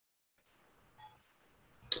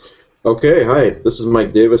Okay, hi. This is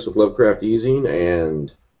Mike Davis with Lovecraft eZine,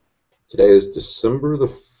 and today is December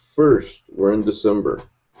the 1st. We're in December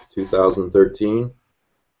 2013,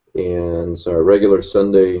 and it's our regular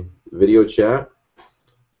Sunday video chat.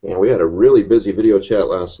 And we had a really busy video chat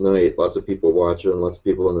last night. Lots of people watching, lots of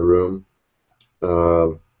people in the room.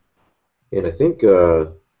 Um, and I think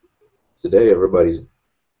today everybody's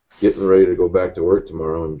getting ready to go back to work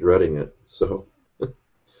tomorrow and dreading it. So,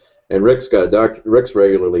 and Rick's got a doctor. Rick's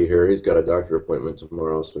regularly here. He's got a doctor appointment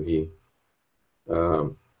tomorrow, so he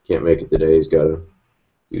can't make it today. He's got to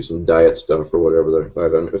do some diet stuff or whatever,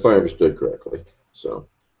 if I understood correctly. So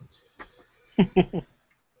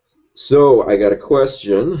I got a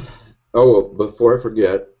question. Oh, before I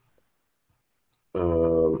forget,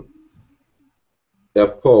 um,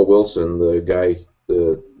 F. Paul Wilson, the guy,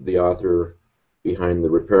 the author behind the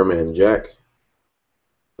Repairman Jack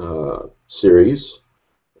series,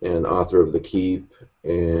 and author of The Keep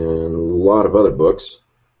and a lot of other books,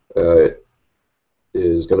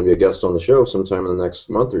 is going to be a guest on the show sometime in the next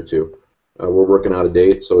month or two. We're working out a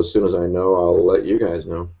date, so as soon as I know, I'll let you guys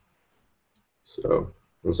know. So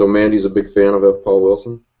Mandy's a big fan of F. Paul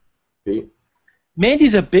Wilson. Pete?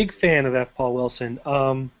 Mandy's a big fan of F. Paul Wilson.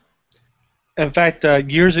 In fact,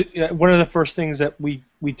 one of the first things that we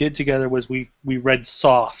did together was we read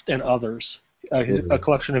Soft and Others, a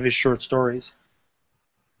collection of his short stories.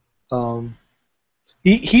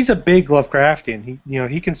 He's a big Lovecraftian.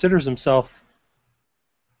 He considers himself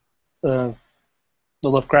the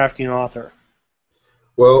Lovecraftian author.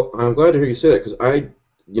 Well, I'm glad to hear you say that, because I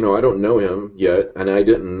don't know him yet, and I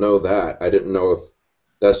didn't know that. I didn't know if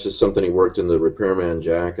that's just something he worked in the Repairman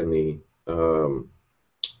Jack and the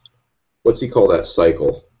what's he call that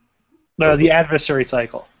cycle? The adversary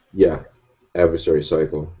cycle. Yeah, adversary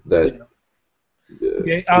cycle that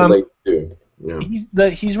Yeah. relate to. Yeah.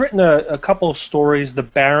 He's written a couple of stories. The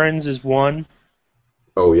Barons is one.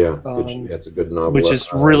 Oh yeah, that's a good novel. Which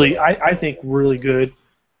is really, I think, really good.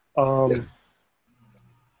 Yeah.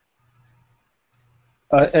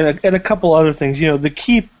 And a couple other things. The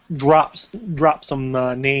Keep drops some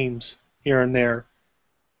names here and there.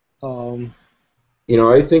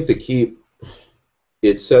 I think The Keep,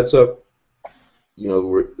 it sets up,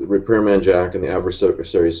 Repairman Jack and the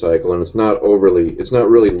adversary cycle, and it's not really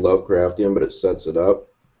Lovecraftian, but it sets it up.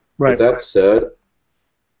 Right. But that said,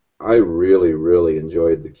 I really, really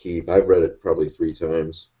enjoyed The Keep. I've read it probably 3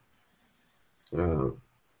 times. Plus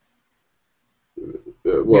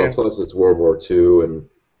it's World War II, and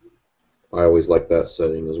I always like that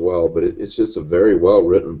setting as well. But it's just a very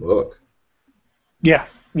well-written book. Yeah,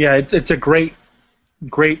 it's a great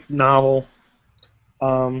novel.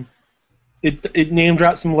 It name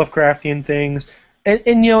drops some Lovecraftian things, and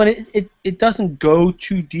it doesn't go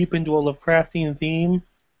too deep into a Lovecraftian theme.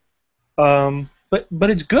 But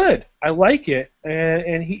it's good. I like it,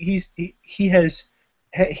 and he has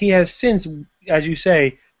since, as you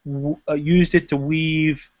say, used it to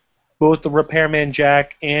weave both the Repairman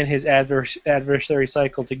Jack and his adversary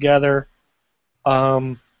cycle together.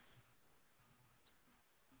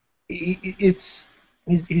 He's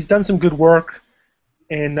done some good work,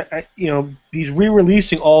 and he's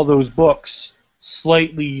re-releasing all those books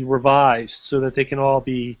slightly revised so that they can all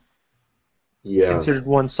be considered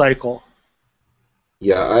one cycle.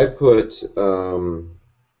 Yeah, I put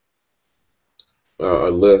a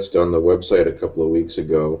list on the website a couple of weeks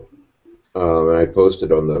ago, and I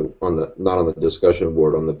posted on the not on the discussion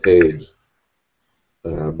board, on the page,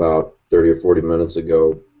 about 30 or 40 minutes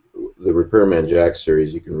ago. The Repairman Jack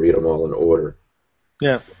series, you can read them all in order.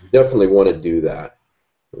 Yeah, you definitely want to do that.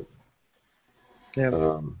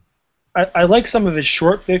 Yeah, I like some of his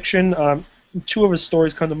short fiction. 2 of his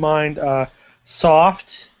stories come to mind.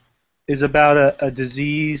 Soft is about a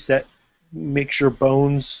disease that makes your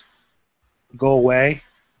bones go away.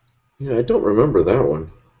 Yeah, I don't remember that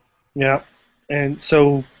one. Yeah, and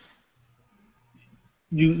so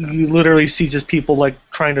you literally see just people like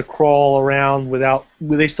trying to crawl around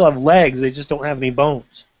they still have legs, they just don't have any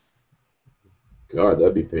bones. God,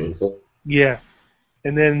 that'd be painful. Yeah,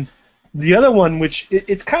 and then the other one, which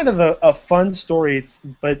it's kind of a fun story,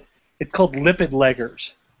 but it's called Lipid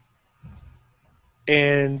Leggers,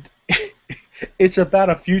 and it's about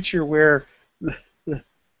a future where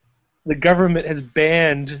the government has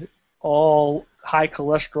banned all high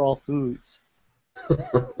cholesterol foods.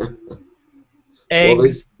 Eggs.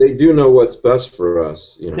 Well, they do know what's best for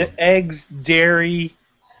us, Eggs, dairy,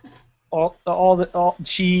 all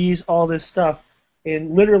cheese, all this stuff,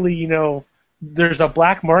 and literally, there's a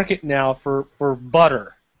black market now for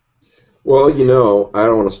butter. Well, I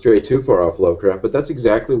don't want to stray too far off Lovecraft, but that's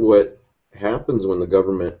exactly what happens when the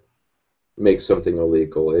government makes something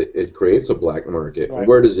illegal. It creates a black market. And Right.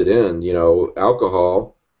 where does it end? You know,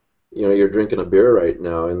 alcohol. You know, you're drinking a beer right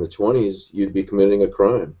now. In the 20s, you'd be committing a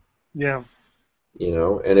crime. Yeah. You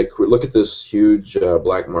know, and look at this huge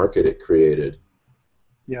black market it created.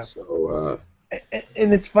 Yeah. So,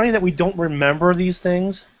 And it's funny that we don't remember these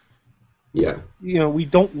things. yeah. You know, we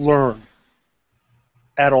don't learn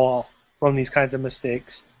at all from these kinds of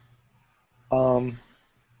mistakes. Because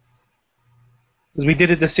we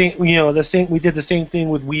did it the same. You know, the same. We did the same thing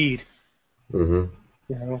with weed. Hmm.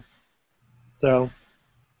 You know. So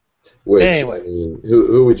Which, I anyway. mean,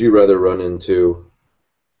 who would you rather run into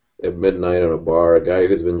at midnight in a bar? A guy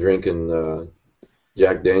who's been drinking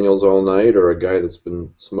Jack Daniels all night, or a guy that's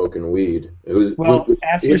been smoking weed? Well,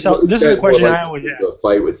 ask yourself. Which This is the guy's more question I likely to always get ask. into a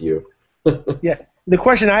fight with you? Yeah. The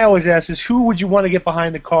question I always ask is, who would you want to get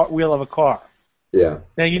behind the wheel of a car? Yeah,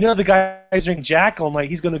 Now you know the guy who's drinking Jack all night.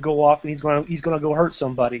 He's going to go off and he's going to go hurt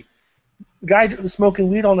somebody. The guy smoking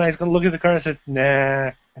weed all night is going to look at the car and say,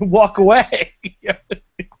 "Nah," and walk away.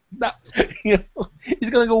 Not, he's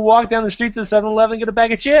going to go walk down the street to 7-Eleven and get a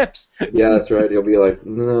bag of chips. yeah, that's right. He'll be like,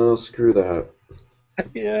 no, screw that.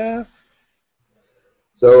 Yeah.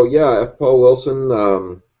 So yeah, F. Paul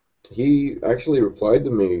Wilson, he actually replied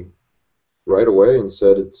to me right away and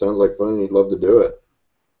said it sounds like fun and he'd love to do it.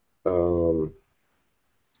 Um,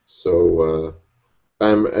 so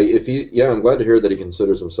I'm glad to hear that he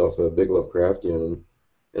considers himself a big Lovecraftian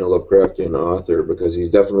and a Lovecraftian author because he's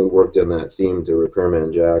definitely worked in that theme to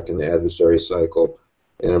Repairman Jack and the adversary cycle,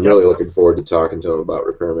 and I'm Yep. really looking forward to talking to him about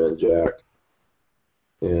Repairman Jack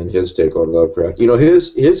and his take on Lovecraft. You know,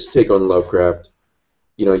 his take on Lovecraft.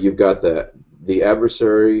 You know, you've got the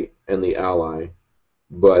adversary and the ally,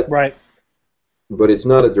 but Right. it's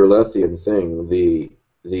not a Derlethian thing.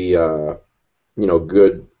 You know,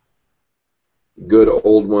 good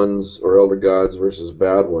old ones or elder gods versus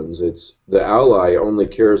bad ones. It's the ally only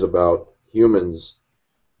cares about humans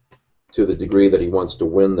to the degree that he wants to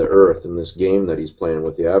win the earth in this game that he's playing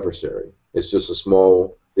with the adversary. It's just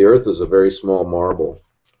the earth is a very small marble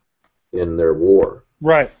in their war,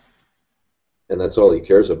 Right. and that's all he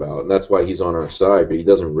cares about, and that's why he's on our side, but he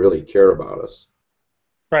doesn't really care about us.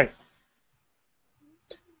 Right.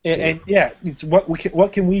 Yeah. And yeah, it's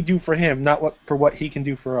what can we do for him, not what he can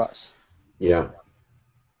do for us. Yeah.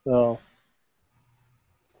 So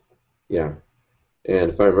Yeah.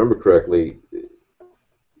 And if I remember correctly,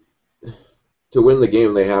 to win the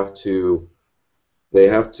game they have to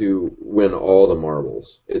win all the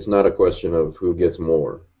marbles. It's not a question of who gets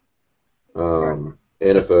more. right.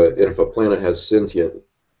 And if a planet has sentient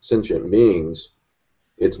beings,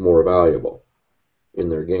 it's more valuable in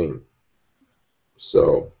their game.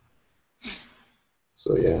 So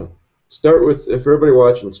yeah. Start with if everybody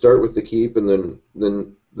watching, start with the keep and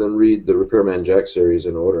then read the Repairman Jack series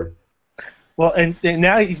in order. Well, and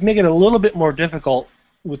now he's making it a little bit more difficult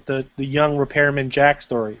with the young repairman Jack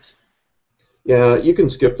stories. Yeah, you can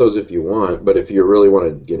skip those if you want, but if you really want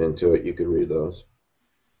to get into it, you could read those.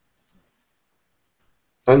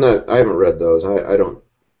 I haven't read those. I don't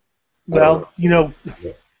Well, you know,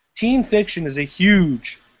 know. teen fiction is a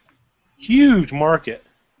huge, huge market.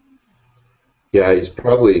 Yeah, he's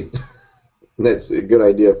probably that's a good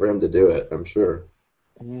idea for him to do it, I'm sure,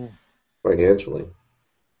 Mm. financially.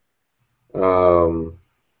 Um,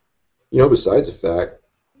 you know, besides the fact,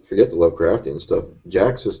 forget the Lovecraftian stuff,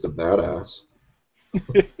 Jack's just a badass.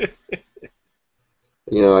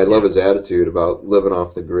 You know, I love Yeah. his attitude about living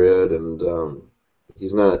off the grid, and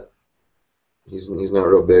he's not he's not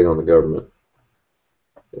real big on the government.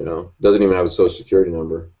 You know, doesn't even have a social security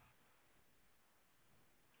number.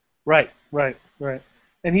 Right, right, right.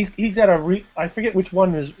 And he's got I forget which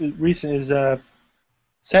one is recent is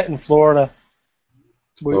set in Florida.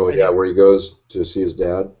 Oh yeah, where he goes to see his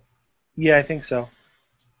dad. Yeah, I think so.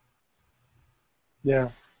 Yeah.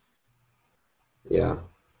 Yeah.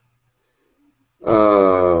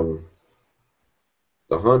 Um,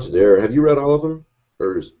 The Haunted Air. Have you read all of them?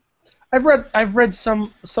 Or I've read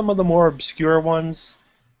some of the more obscure ones.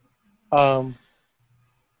 Um,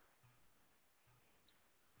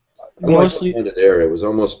 I like The Mostly. Haunted Air. It was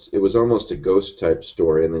almost a ghost type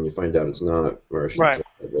story, and then you find out it's not Martian Right. side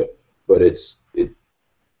of it. But it's a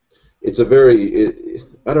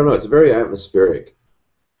I don't know. It's very atmospheric.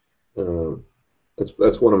 Um,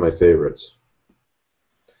 that's one of my favorites.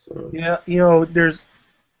 So Yeah, you know, there's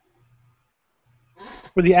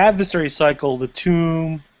for the adversary cycle, the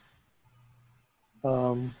tomb,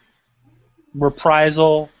 um,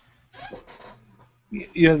 reprisal.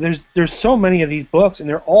 You know, there's so many of these books, and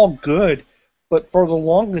they're all good, but for the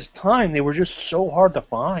longest time, they were just so hard to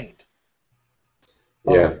find,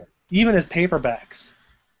 yeah, even as paperbacks.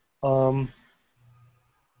 Um,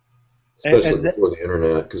 and, Especially before the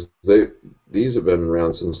internet, because these have been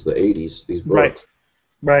around since the 80s, these right, books.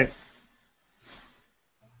 right,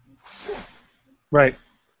 right.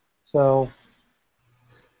 So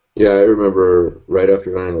Yeah, I remember right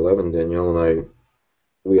after 9/11, Danielle and I,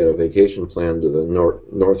 we had a vacation planned to the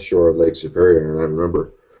north shore of Lake Superior, and I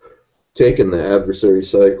remember taking the Adversary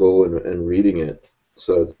Cycle and reading it.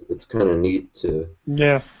 So it's kind of neat to,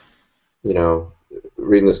 yeah. you know,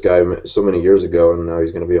 reading this guy so many years ago, and now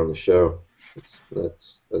he's going to be on the show.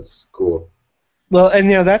 That's cool. Well, and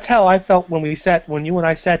that's how I felt when you and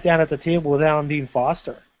I sat down at the table with Alan Dean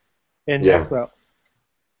Foster in Yeah, Necro.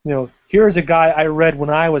 Here's a guy I read when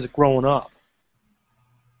I was growing up,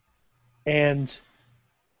 and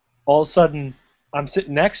all of a sudden I'm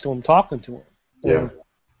sitting next to him talking to him, yeah, and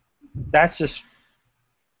that's just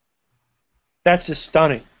that's just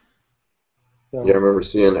stunning. yeah. I So remember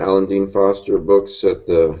seeing Alan Dean Foster books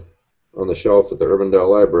on the shelf at the Urbandale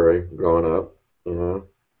Library growing up. You know,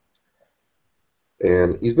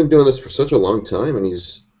 and he's been doing this for such a long time, and you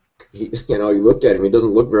look at him, he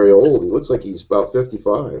doesn't look very old. He looks like he's about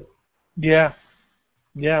 55. yeah,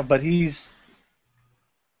 yeah, but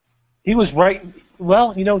he was right.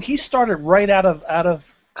 Well, he started right out of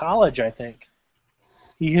college. I think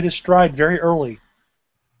he hit his stride very early.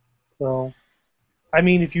 So I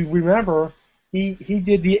mean, if you remember, he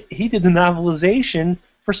did the novelization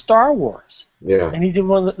for Star Wars, Yeah, and he did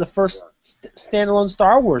one of the first standalone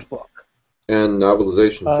Star Wars book. and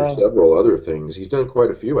novelization for Uh, several other things. He's done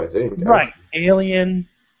quite a few, I think, right, actually. Alien,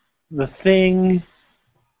 The Thing.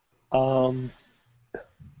 Um,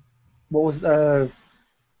 what was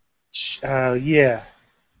yeah,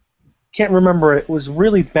 can't remember. It was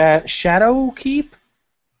really bad. Shadow Keep.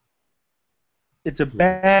 It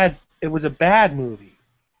was a bad movie.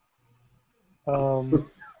 Um,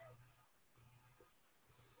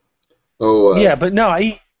 Oh, yeah, but no,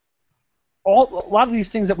 a lot of these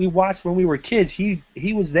things that we watched when we were kids, he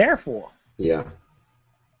was there for. yeah,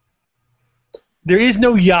 There is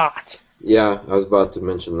no yacht. yeah. I was about to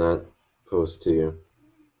mention that post to you.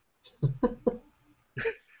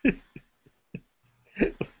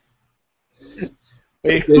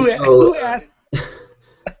 Wait, Okay, who asked?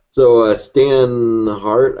 so Stan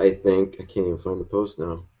Hart, I think. I can't even find the post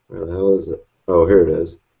now. Where the hell is it? Oh, here it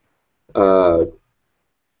is. Uh,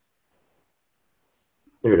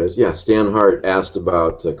 Here it is. Yeah, Stan Hart asked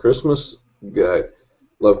about Christmas,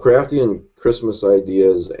 Lovecraftian Christmas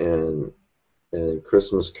ideas and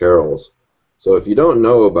Christmas carols. So if you don't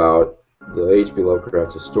know about the H.P.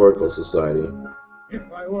 Lovecraft Historical Society, If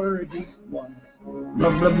I were a deep one.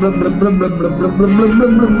 Blub, blub, blub, blub, blub, blub, blub, blub, blub,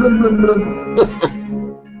 blub, blub, blub, blub,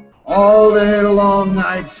 blub. All day long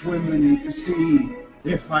I'd swim beneath the sea.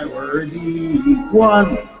 If I were a deep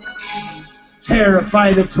one.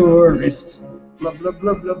 Terrify the tourists. Blub, blub,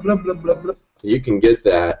 blub, blub, blub, blub, blub, blub. you can get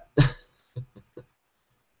that.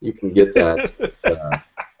 You can get that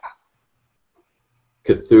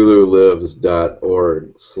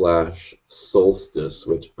CthulhuLives.org/solstice,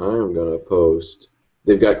 which I'm going to post.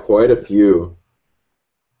 They've got quite a few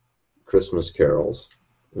Christmas carols,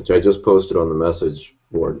 which I just posted on the message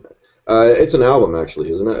board. It's an album,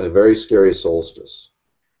 actually, isn't it? A Very Scary Solstice.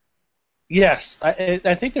 Yes,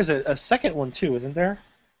 I think there's a second one too, isn't there?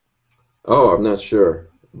 Oh, I'm not sure,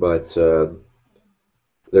 but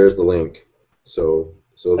there's the link. So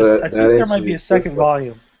I that think there answers might be your a first second question.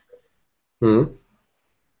 volume. Hmm.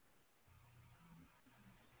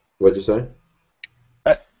 What'd you say?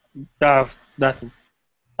 Uh, Nothing.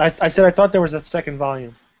 I said I thought there was a second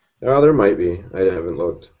volume, Oh, there might be. I haven't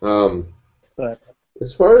looked. but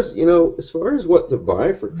As far as what to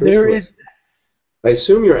buy for there Christmas, is. I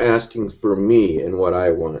assume you're asking for me and what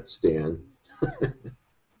I want, Stan.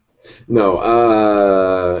 No,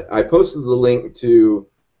 I posted the link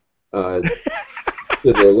uh, to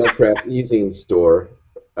the Lovecraft eZine store,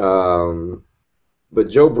 but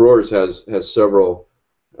Joe Brors has several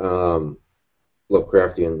um,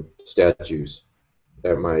 Lovecraftian statues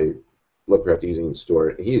at my Lovecraft eZine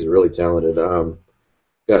store. He's really talented.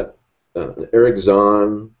 Got Eric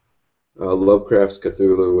Zahn, Lovecraft's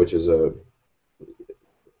Cthulhu, which is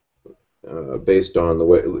based on the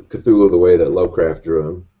way Cthulhu, the way that Lovecraft drew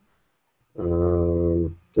him.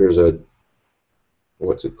 There's a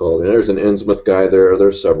what's it called? And there's an Innsmouth guy there.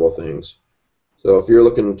 There's several things. So if you're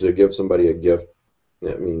looking to give somebody a gift,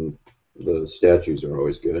 I mean, the statues are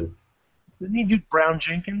always good. Didn't he do Brown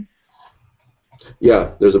Jenkins?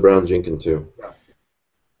 Yeah, there's a Brown Jenkin too.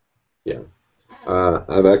 Yeah,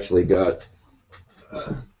 I've actually got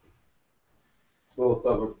both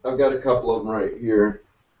of them. I've got a couple of them right here.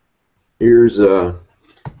 Here's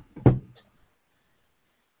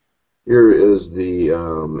Here is the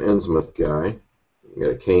Innsmouth guy. You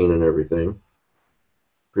got a cane and everything.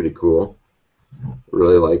 Pretty cool.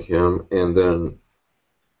 Really like him. And then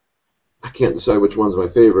I can't decide which one's my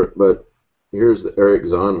favorite, but here's the Eric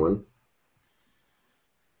Zahn one.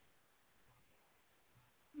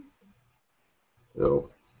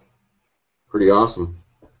 So, pretty awesome.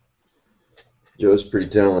 Joe's pretty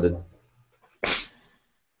talented.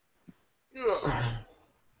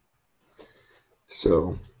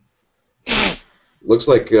 So, looks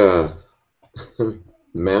like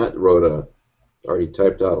Matt already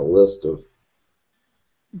typed out a list of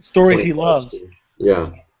Stories he loves.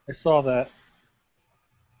 Yeah. I saw that.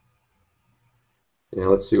 Yeah,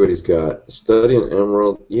 let's see what he's got. Study in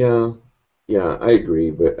Emerald. Yeah, I agree,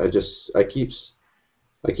 but I keep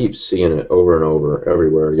seeing it over and over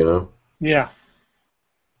everywhere, you know? Yeah.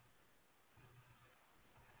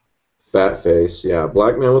 Fat Face, yeah.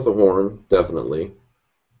 Black Man with a Horn, definitely.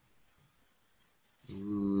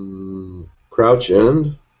 Crouch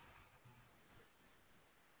End.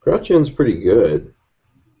 Crouch End's pretty good.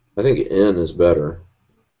 I think N is better.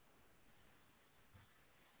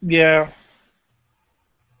 Yeah.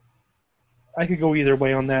 I could go either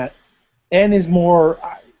way on that. N is more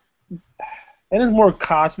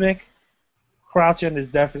cosmic. Crouch End is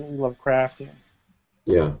definitely Lovecraftian.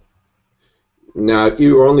 Yeah. Now, if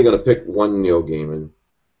you were only going to pick one Neil Gaiman,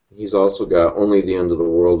 he's also got Only the End of the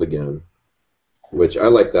World Again, which I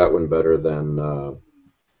like that one better than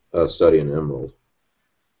Study in Emerald.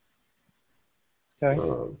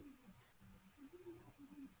 Okay.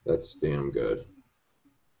 That's damn good.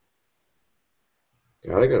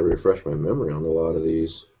 God, I got to refresh my memory on a lot of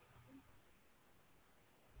these.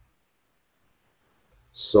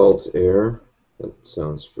 Salt Air, that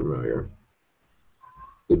sounds familiar.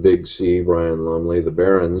 The Big Sea, Brian Lumley. The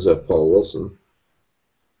Barons, F. Paul Wilson.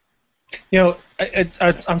 You know,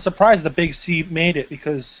 I'm surprised the Big C made it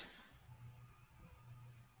because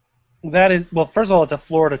that is, well, first of all, it's a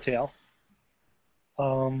Florida tale.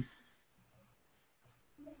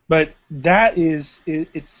 But that it's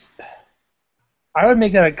I would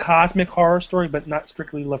make that a cosmic horror story, but not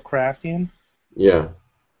strictly Lovecraftian. Yeah.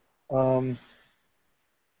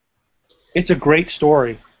 It's a great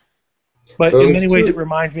story, but in many ways it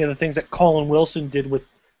reminds me of the things that Colin Wilson did with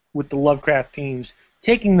the Lovecraft themes,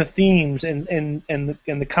 taking the themes and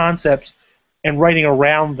the concepts and writing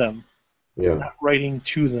around them, not writing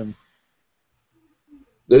to them.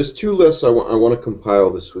 There's two lists I want to compile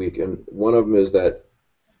this week, and one of them is that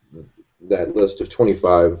list of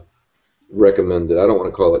 25 recommended. I don't want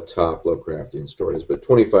to call it top Lovecraftian stories, but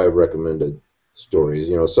 25 recommended stories.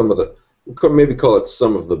 You know, we could maybe call it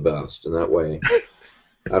some of the best, and that way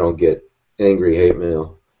I don't get angry hate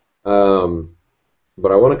mail.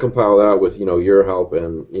 But I want to compile that with your help,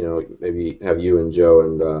 and maybe have you and Joe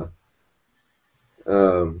and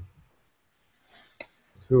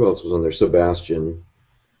who else was on there? Sebastian.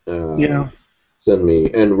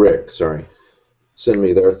 And Rick. Sorry. Send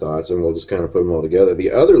me their thoughts, and we'll just kind of put them all together.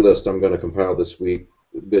 The other list I'm going to compile this week,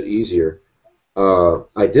 a bit easier.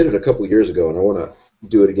 I did it a couple years ago, and I want to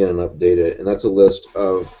do it again and update it. And that's a list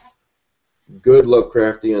of good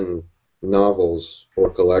Lovecraftian novels or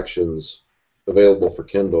collections available for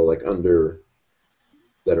Kindle, like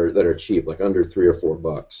that are cheap, like under $3 or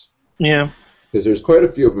 $4. Yeah. Because there's quite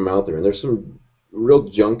a few of them out there, and there's some real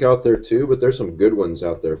junk out there too, but there's some good ones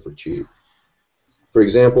out there for cheap. For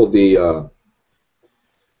example, the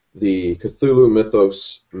Cthulhu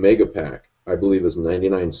Mythos Mega Pack, I believe, is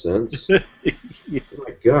 99 cents. Oh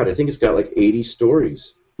my God, I think it's got like 80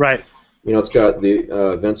 stories. Right. It's got the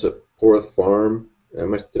events at Porth Farm.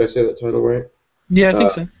 Did I say that title right? Yeah, I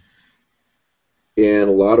think so. And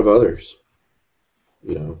a lot of others.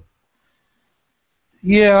 Yeah.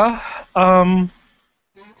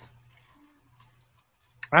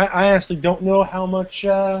 I honestly don't know how much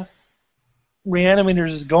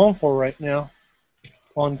Reanimators is going for right now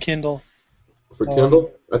on Kindle. For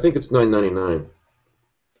Kindle? I think it's $9.99.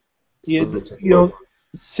 Yeah,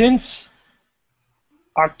 since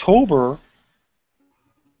October,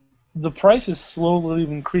 the price is slowly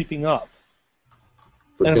been creeping up.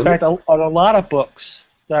 For and in Kindle? fact, on a lot of books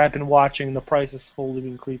that I've been watching, the price has slowly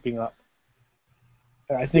been creeping up.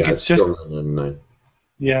 I think it's just still $9.99.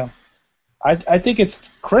 Yeah, I think it's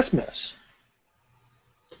Christmas.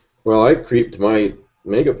 Well, I creeped my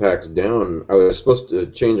mega packs down. I was supposed to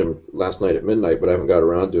change them last night at midnight, but I haven't got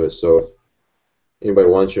around to it. So if anybody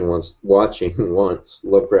watching wants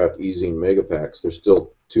Lovecraft eZine mega packs, they're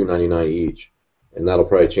still $2.99 each, and that'll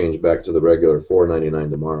probably change back to the regular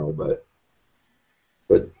 $4.99 tomorrow.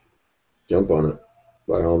 But jump on it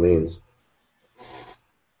by all means.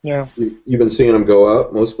 Yeah. You've been seeing them go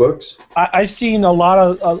up, most books? I've seen a lot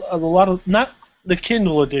of not the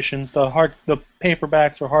Kindle editions, the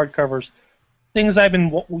paperbacks or hardcovers. Things I've been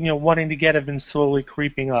wanting to get have been slowly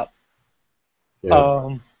creeping up.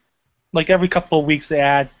 Yeah. Like every couple of weeks they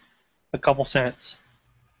add a couple cents.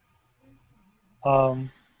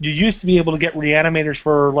 You used to be able to get Reanimators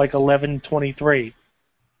for like $11.23,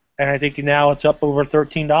 and I think now it's up over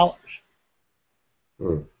 $13.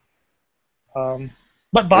 Hmm.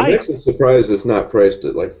 But I'm buy it. actually surprised it's not priced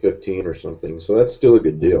at like 15 or something, so that's still a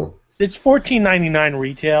good deal. It's $14.99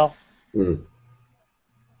 retail. Hmm.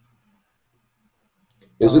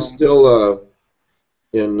 Is this Um, still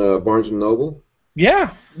in Barnes and Noble?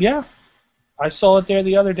 yeah, yeah. I saw it there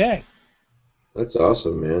the other day. That's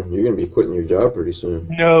awesome, man. You're gonna be quitting your job pretty soon.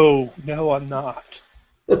 No, no, I'm not.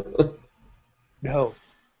 No.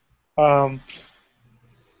 Um,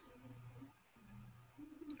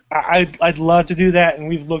 I'd love to do that, and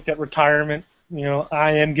we've looked at retirement.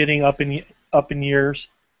 I am getting up in years.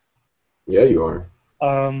 Yeah, you are.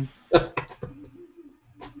 Um,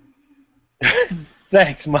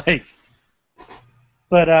 thanks, Mike.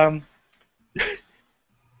 But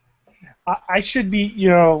I should be,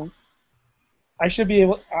 I should be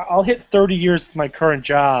able. I'll hit 30 years with my current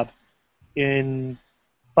job in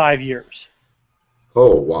 5 years.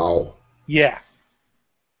 Oh, wow. Yeah,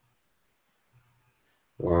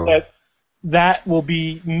 Wow. but that will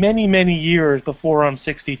be many, many years before I'm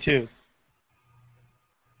 62.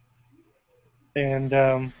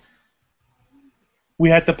 And we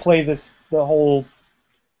had to play the whole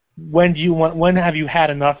when have you had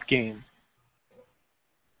enough game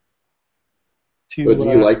But do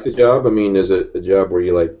to you like the job? I mean, is it a job where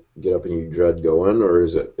you like get up and you dread going, or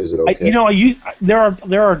is it okay? there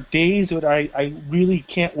are days that I really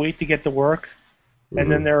can't wait to get to work,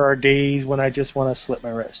 and then Hmm. there are days when I just want to slit my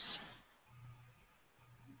wrists.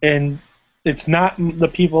 And it's not the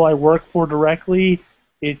people I work for directly,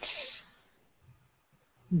 it's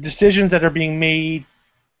decisions that are being made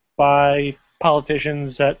by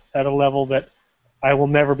politicians at a level that I will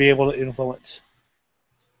never be able to influence.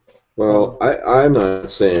 Well, I'm not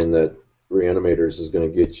saying that Reanimators is going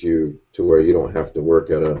to get you to where you don't have to work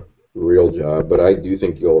at a real job, but I do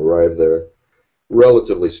think you'll arrive there,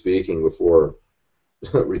 relatively speaking, before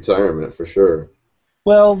retirement for sure.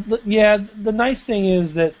 Well, yeah, the nice thing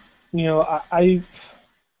is that I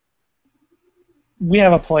we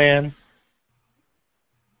have a plan,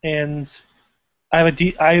 and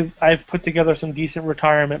I've put together some decent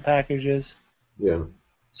retirement packages. Yeah,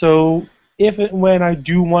 So if and when I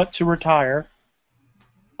do want to retire,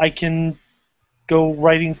 I can go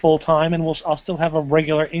writing full time, and I'll still have a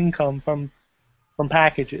regular income from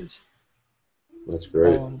packages. that's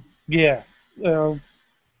great. Yeah. Uh,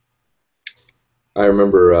 I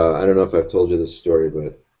remember, I don't know if I've told you this story,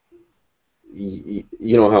 but you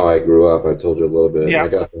know how I grew up. I told you a little bit, and I yeah.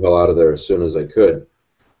 got the hell out of there as soon as I could.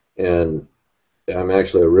 And I'm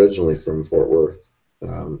actually originally from Fort Worth.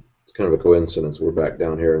 It's kind of a coincidence. We're back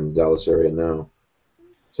down here in the Dallas area now.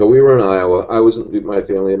 So we were in Iowa. I wasn't. My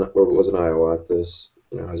family was in Iowa at this.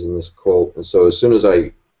 I was in this cult, and so as soon as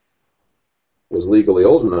I was legally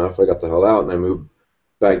old enough, I got the hell out and I moved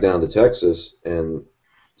back down to Texas and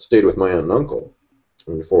stayed with my aunt and uncle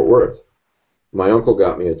in Fort Worth. My uncle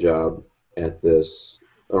got me a job at this.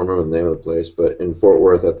 I don't remember the name of the place, but in Fort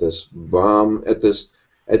Worth at this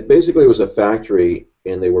basically it was a factory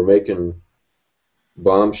and they were making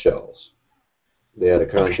bomb shells. They had a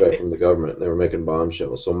contract Okay. from the government. And they were making bomb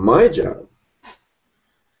shells. So my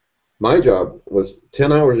job was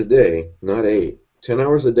 10 hours a day, not 8. 10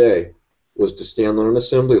 hours a day was to stand on an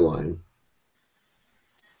assembly line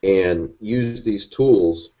and use these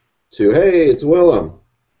tools to, hey, it's Willem.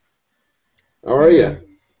 How are Hey, you?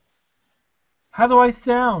 how do I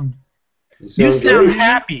sound? You You sound sound great.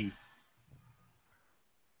 happy.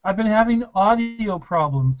 I've been having audio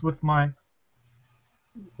problems with my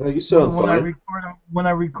Oh, you sound fine. when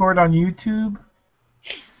I record on YouTube.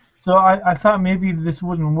 So I thought maybe this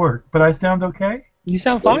wouldn't work, but I sound okay? You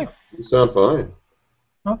sound Yeah, fine. you sound fine.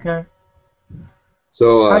 Okay.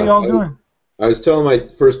 So How y'all doing? I was telling my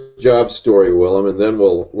first job story, Willem, and then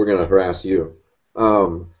we're gonna harass you.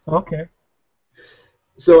 Okay.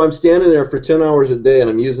 So I'm standing there for 10 hours a day, and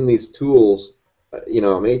I'm using these tools.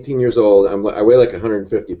 I'm 18 years old. I weigh like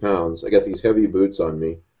 150 pounds. I got these heavy boots on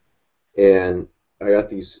me, and I got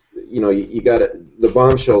these. You got to the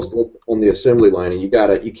bombshells go on the assembly line, and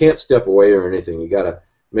you can't step away or anything. You got to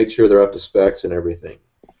make sure they're up to specs and everything.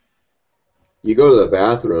 You go to the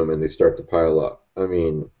bathroom, and they start to pile up. I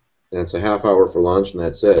mean, and it's a half hour for lunch, and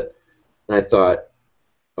that's it. And I thought,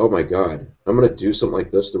 oh my God, I'm going to do something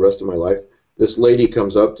like this the rest of my life. this lady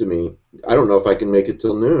comes up to me. I don't know if I can make it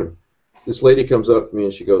till noon. This lady comes up to me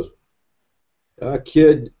and she goes,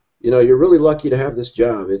 kid, you're really lucky to have this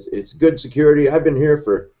job. It's good security. I've been here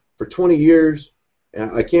for 20 years.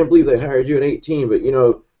 And I can't believe they hired you at 18, but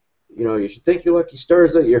you should thank your lucky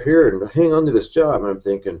stars that you're here and hang on to this job. And I'm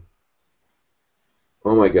thinking,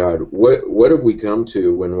 oh my God, what have we come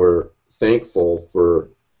to when we're thankful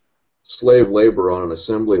for slave labor on an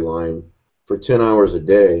assembly line for 10 hours a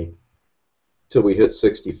day till we hit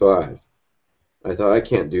 65? I thought, I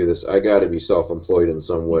can't do this. I got to be self-employed in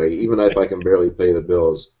some way. Even if I can barely pay the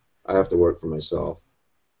bills, I have to work for myself.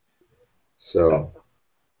 So,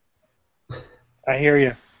 I hear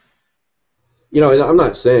you. And I'm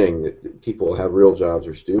not saying that people have real jobs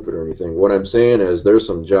are stupid or anything. What I'm saying is there's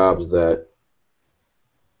some jobs that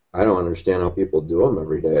I don't understand how people do them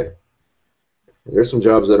every day. There's some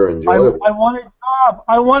jobs that are enjoyable. I want a job.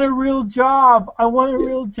 I want a real job. I want a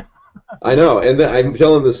real job. I know, and then I'm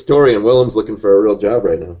telling this story, and Willem's looking for a real job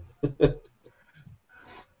right now.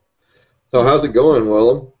 So how's it going,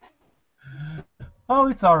 Willem? Oh,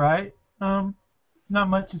 it's all right. Not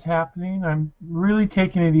much is happening. I'm really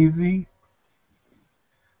taking it easy.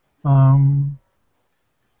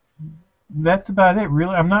 That's about it,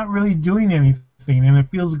 really. I'm not really doing anything, and it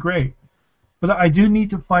feels great. But I do need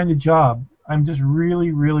to find a job. I'm just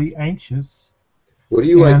really, really anxious. What do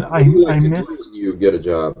you like? What do you like to miss... do when you get a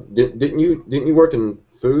job? Didn't you work in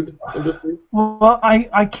food industry? Well,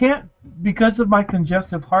 I can't because of my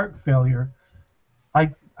congestive heart failure.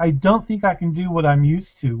 I don't think I can do what I'm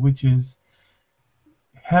used to, which is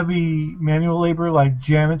heavy manual labor like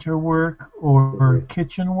janitor work or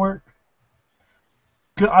kitchen work.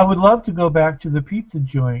 I would love to go back to the pizza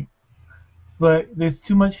joint, but there's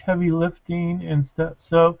too much heavy lifting and stuff.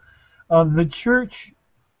 So the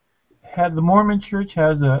Mormon church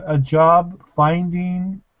has a job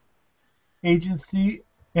finding agency,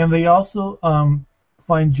 and they also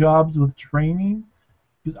find jobs with training.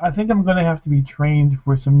 Because I think I'm going to have to be trained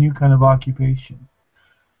for some new kind of occupation.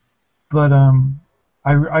 But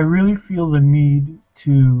I really feel the need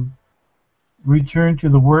to return to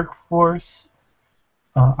the workforce.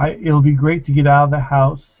 It'll be great to get out of the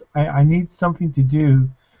house. I need something to do,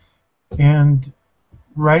 and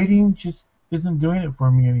writing just isn't doing it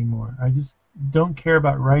for me anymore. I just don't care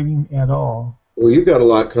about writing at all. Well, you've got a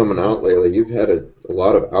lot coming out lately. You've had a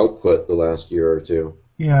lot of output the last year or two.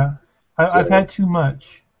 Yeah, I've had too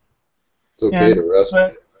much. It's okay to rest.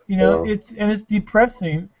 But it's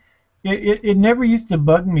depressing. It never used to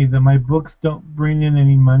bug me that my books don't bring in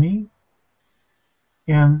any money,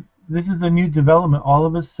 and this is a new development. All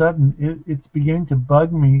of a sudden, it's beginning to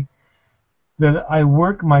bug me that I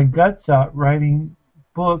work my guts out writing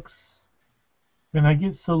books, and I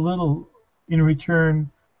get so little in return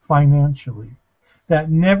financially. That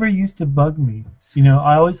never used to bug me.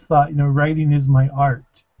 I always thought, writing is my art.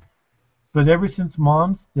 But ever since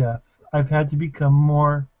Mom's death, I've had to become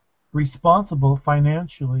more responsible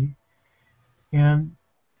financially, and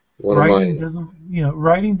writing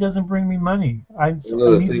doesn't bring me money. One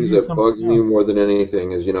of the things that bugs me more than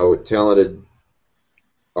anything is, talented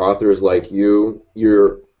authors like you.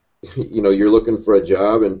 You're looking for a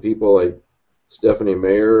job, and people like Stephanie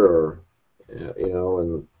Meyer or,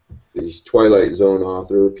 and these Twilight Zone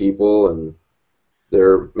author people, and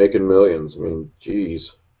they're making millions. I mean,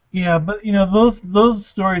 geez. Yeah, but those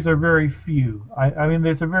stories are very few. I mean,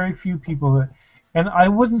 there's a very few people that, and I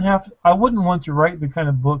wouldn't want to write the kind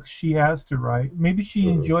of books she has to write. Maybe she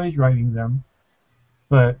enjoys writing them,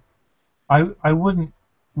 but I wouldn't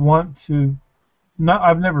want to.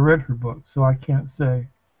 I've never read her books, so I can't say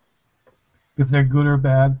if they're good or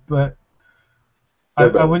bad. But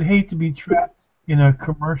I would hate to be trapped in a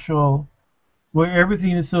commercial where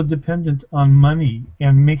everything is so dependent on money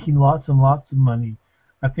and making lots and lots of money.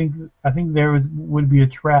 I think there would be a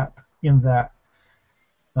trap in that,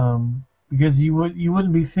 because you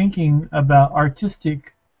wouldn't be thinking about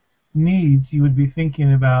artistic needs. You would be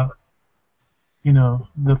thinking about the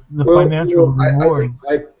financial rewards.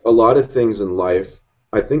 I think a lot of things in life.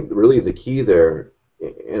 I think really the key there,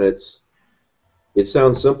 and it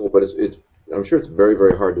sounds simple, but I'm sure it's very,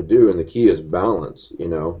 very hard to do. And the key is balance.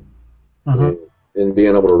 And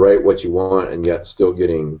being able to write what you want and yet still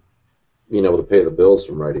being able to pay the bills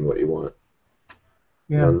from writing what you want.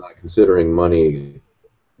 Yeah. And not considering money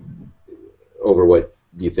over what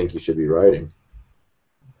you think you should be writing.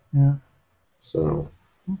 Yeah. So.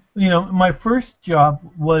 My first job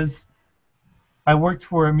was I worked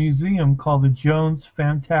for a museum called the Jones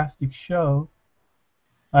Fantastic Show.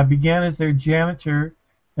 I began as their janitor,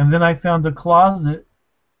 and then I found a closet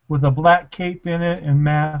with a black cape in it and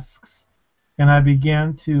masks, and I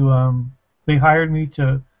began to they hired me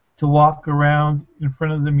to walk around in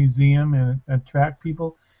front of the museum and attract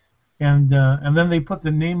people, and then they put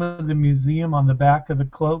the name of the museum on the back of the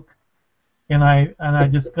cloak, and I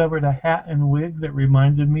discovered a hat and wig that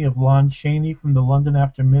reminded me of Lon Chaney from the London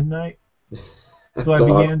After Midnight. So That's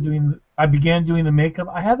awesome. I began doing the makeup.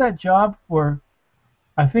 I had that job for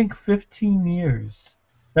I think 15 years.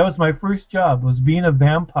 That was my first job, was being a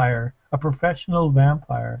vampire, a professional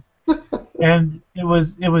vampire. And it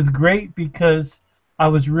was great because I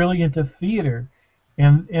was really into theater,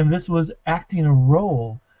 and this was acting a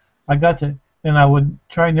role. I got to and I would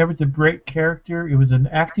try never to break character. It was an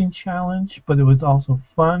acting challenge, but it was also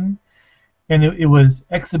fun, and it was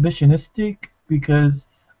exhibitionistic because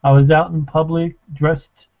I was out in public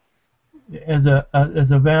dressed as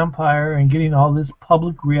a vampire and getting all this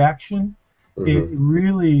public reaction. It Hmm.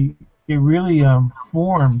 really it really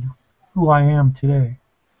formed who I am today.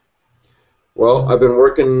 Well, So, I've been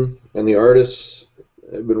working, and the artists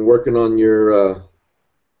have been working on your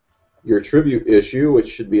tribute issue, which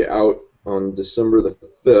should be out on December the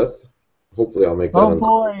 5th. Hopefully, I'll make that oh on time.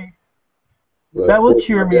 boy, that But will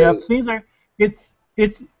cheer 45 me up. days. Things are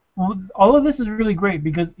it's all of this is really great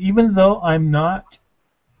because even though I'm not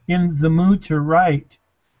in the mood to write,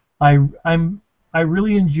 I'm I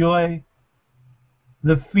really enjoy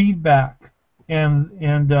the feedback and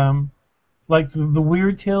like the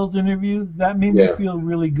Weird Tales interview that made me Yeah. feel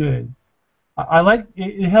really good. I like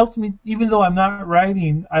it helps me even though I'm not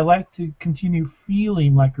writing. I like to continue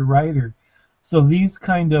feeling like a writer. So these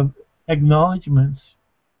kind of acknowledgments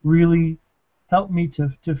really help me to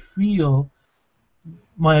feel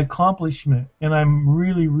my accomplishment, and I'm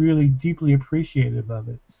really deeply appreciative of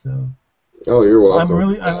it. So Oh, you're I'm welcome.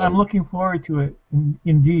 really I'm looking forward to it.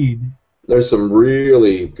 Indeed. There's some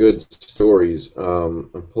really good stories. I'm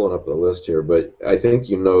pulling up the list here, but I think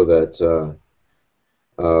you know that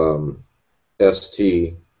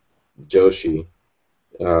St. Joshi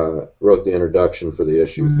wrote the introduction for the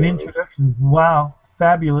issue The for me. introduction. Wow,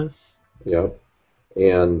 fabulous. Yep.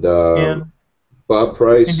 And And Bob and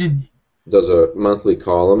Price did does a monthly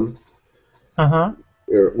column. uh-huh.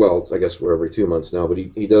 Well, I guess we're every 2 months now, but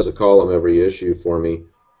he does a column every issue for me.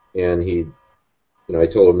 And I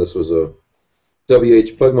told him this was a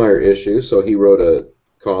W.H. Pugmire issue, so he wrote a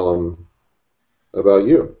column about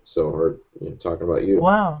you, or talking about you.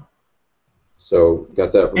 Wow. So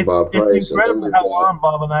got that from Bob It's Price, and then incredible we've how got long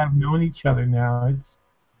Bob and I have known each other now. It's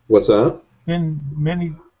what's that? been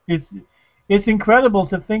many it's incredible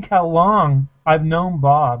to think how long I've known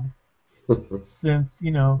Bob since,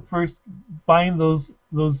 first buying those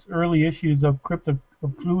early issues of Crypto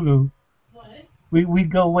of Pluto. We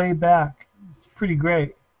go way back. It's pretty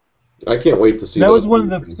great. I can't wait to see That those was one of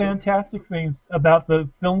the reprints. fantastic things about the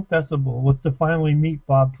film festival was to finally meet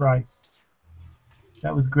Bob Price.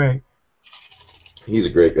 That was great. He's a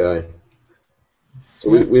great guy.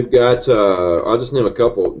 So Yeah. we've got, I'll just name a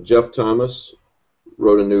couple. Jeff Thomas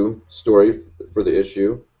wrote a new story for the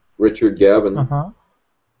issue. Richard Gavin, Uh-huh.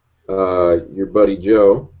 your buddy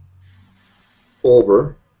Joe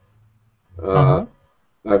Pulver. Uh, Uh-huh.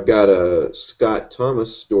 I've got a Scott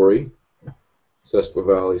Thomas story, Sesqua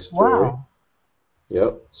Valley story. Wow.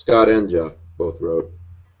 Yep, Scott and Jeff both wrote.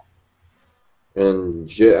 And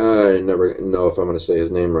I never know if I'm going to say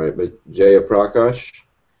his name right, but Jaya Prakash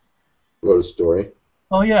wrote a story.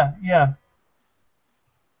 Oh yeah, yeah.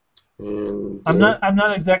 And I'm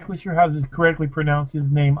not exactly sure how to correctly pronounce his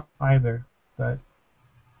name either, but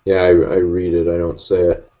yeah, I read it, I don't say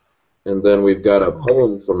it. And then we've got a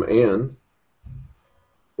poem from Anne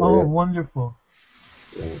for oh, you. wonderful.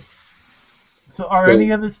 Yeah. So are So, any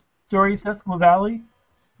of the stories Sesqua Valley?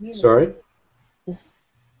 sorry?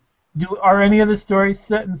 Are any of the stories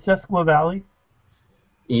set in Sesqua Valley?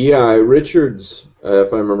 Yeah, Richard's,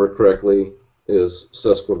 if I remember correctly, is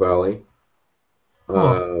Sesqua Valley.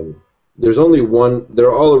 Cool. There's only one.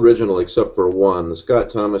 They're all original except for one. The Scott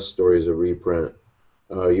Thomas story is a reprint.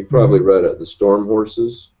 You've probably read it, The Storm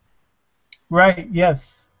Horses. Right.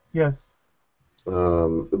 Yes. Yes.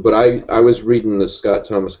 But I was reading the Scott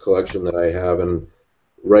Thomas collection that I have, and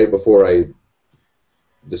right before I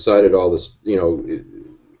decided all this, it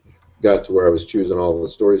got to where I was choosing all the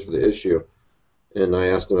stories for the issue, and I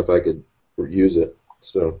asked him if I could use it.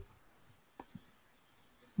 So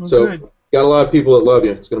Well, good. got a lot of people that love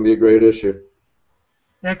you. It's going to be a great issue.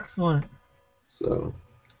 Excellent. So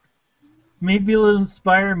Maybe it'll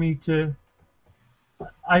inspire me to.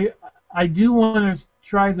 I do want to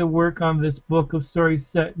try to work on this book of stories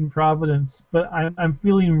set in Providence, but I'm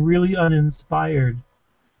feeling really uninspired,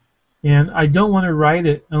 and I don't want to write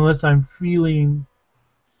it unless I'm feeling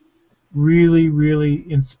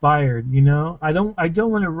really inspired. I don't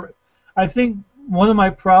want to. I think one of my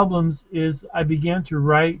problems is I began to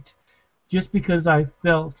write just because I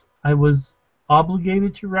felt I was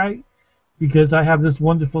obligated to write, because I have this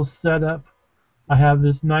wonderful setup. I have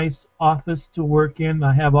this nice office to work in.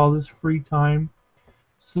 I have all this free time.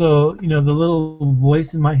 So, the little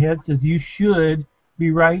voice in my head says, you should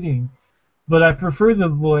be writing. But I prefer the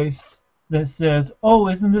voice that says, oh,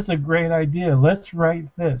 isn't this a great idea? Let's write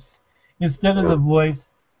this. Instead of the voice,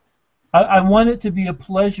 I want it to be a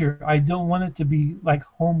pleasure. I don't want it to be like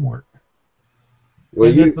homework. Well,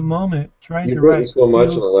 And at the moment, trying to you've written write so much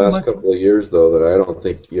in the feels too last much. couple of years, though, that I don't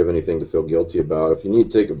think you have anything to feel guilty about. If you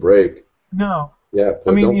need to take a break, No. yeah,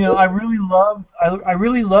 I mean, don't. I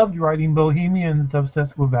really loved writing Bohemians of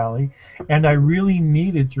Sequoia Valley, and I really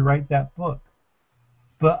needed to write that book.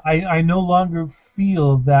 But I no longer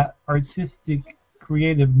feel that artistic,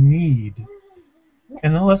 creative need.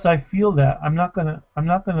 And unless I feel that, I'm not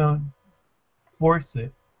gonna force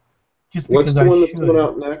it just What's because the I one that's coming should.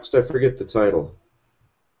 out next? I forget the title.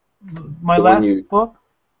 My The one last you, book,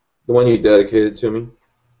 the one you dedicated to me.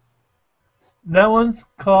 that one's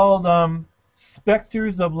called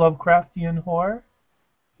Spectres of Lovecraftian Horror.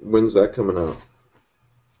 When's that coming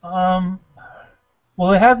out?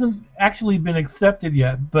 Well, it hasn't actually been accepted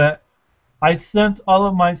yet, but I sent all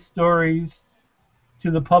of my stories to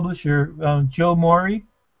the publisher, Joe Morey,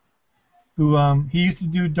 who he used to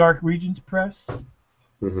do Dark Regions Press,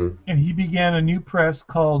 Mm-hmm. and he began a new press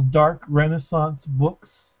called Dark Renaissance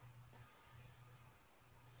Books.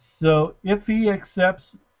 So if he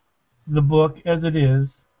accepts the book as it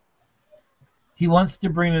is, he wants to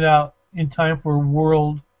bring it out in time for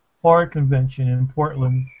World Horror Convention in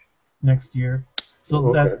Portland next year. So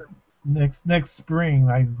Oh, okay. that's next spring,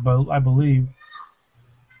 I believe.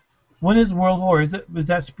 When is World Horror? Is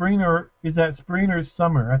that spring or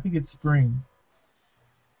summer? I think it's spring.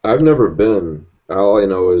 I've never been. All I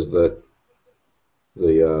know is that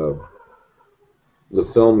the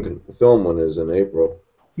film one is in April.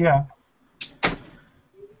 Yeah.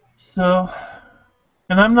 So,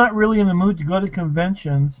 and I'm not really in the mood to go to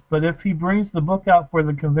conventions, but if he brings the book out for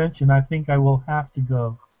the convention, I think I will have to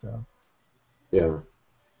go. So Yeah.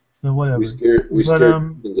 whatever. We But scared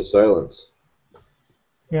into silence.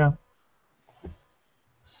 yeah.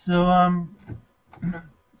 So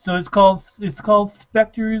so it's called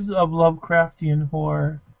Spectres of Lovecraftian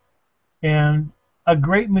Horror, and a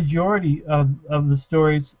great majority of the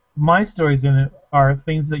stories, my stories in it, are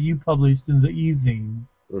things that you published in the eZine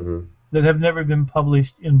Mm-hmm. that have never been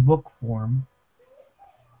published in book form.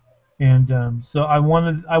 And so I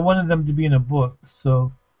wanted them to be in a book.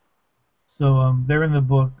 So they're in the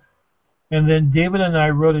book. And then David and I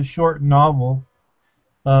wrote a short novel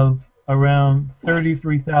of around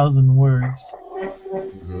 33,000 words.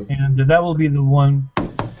 Mm-hmm. And that will be the one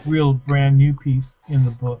real brand new piece in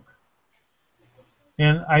the book.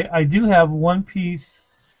 And I do have one piece.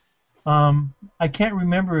 I can't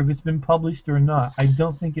remember if it's been published or not. I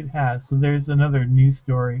don't think it has. So there's another news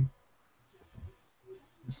story.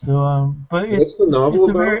 So but What's the novel it's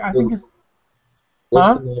a about? very, I think it's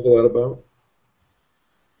What's the novel out about?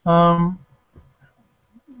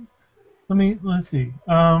 Let's see.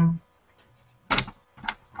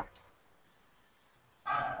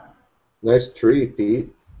 Nice tree,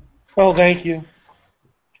 Pete. Oh, thank you.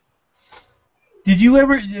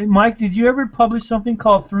 Mike, did you ever publish something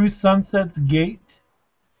called Through Sunset's Gate?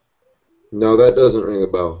 No, that doesn't ring a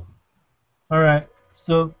bell. All right.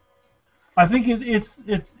 So I think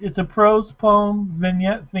it's a prose poem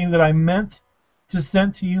vignette thing that I meant to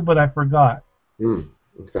send to you, but I forgot.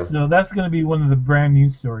 Okay. So that's going to be one of the brand new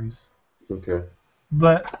stories. Okay.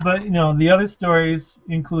 But the other stories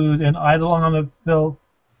include An Eidolon of Filth,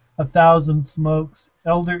 1,000 Smokes,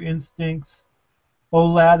 Elder Instincts, O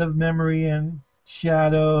Lad of Memory and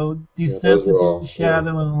Shadow, Descent those are all, into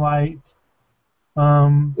Shadow and Light.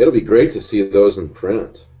 It'll be great to see those in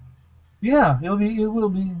print. Yeah, it will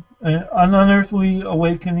be An Unearthly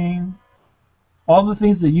Awakening. All the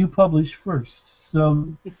things that you published first, so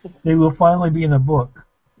they will finally be in a book.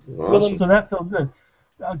 Awesome. So that felt good,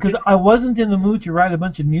 because I wasn't in the mood to write a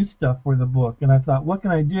bunch of new stuff for the book, and I thought, what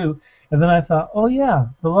can I do? And then I thought, oh yeah,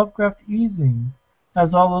 the Lovecraft eZine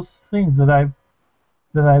has all those things that I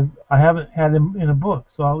haven't had in a book,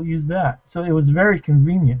 so I'll use that. So it was very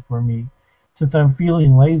convenient for me, since I'm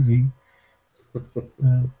feeling lazy.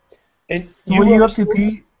 And So what are you up to,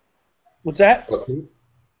 Pete? What's that?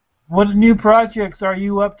 What new projects are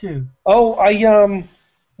you up to? Oh,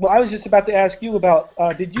 well, I was just about to ask you about.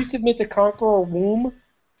 Did you submit the Conqueror Womb?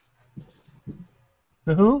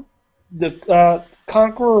 The who? The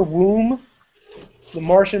Conqueror Womb, the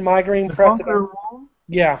Martian migraine The press. Conqueror Womb?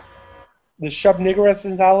 Yeah, the Shub Niggurath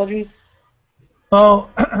anthology. Oh,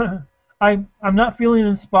 I'm not feeling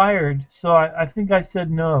inspired, so I think I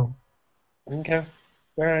said no. Okay.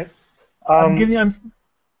 All right. I'm getting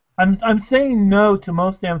I'm saying no to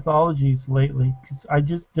most anthologies lately because I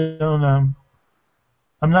just don't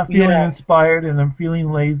I'm not feeling Yeah. inspired and I'm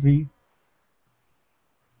feeling lazy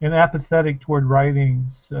and apathetic toward writing.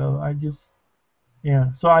 So I just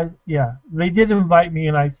yeah. So they did invite me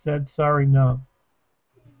and I said sorry no.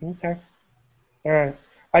 Okay. All right.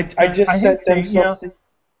 I And I just hate sent them saying something.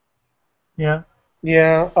 yeah.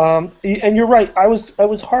 Yeah. And you're right. I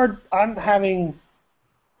was hard. I'm having.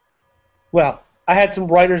 Well, I had some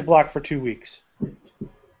writer's block for 2 weeks,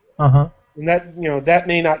 Uh-huh. and that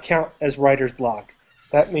may not count as writer's block.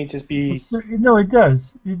 That may just be. No, it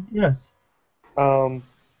does. Yes. Um,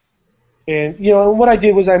 and what I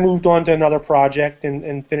did was I moved on to another project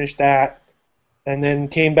and finished that, and then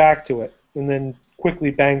came back to it, and then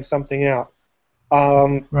quickly banged something out.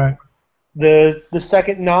 Um, Right. the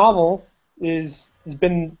second novel has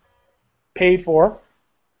been paid for.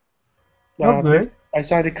 Oh, Um, good. I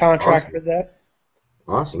signed a contract Awesome. for that.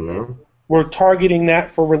 Awesome, man. We're targeting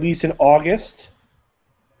that for release in August.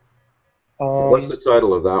 What's the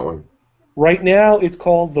title of that one? Right now, it's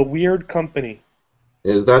called The Weird Company.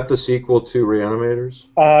 Is that the sequel to Reanimators?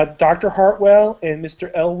 Dr. Hartwell and Mr.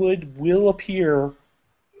 Elwood will appear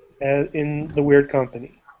in The Weird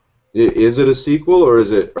Company. Is it a sequel, or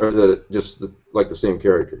is it just like the same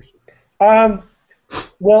characters?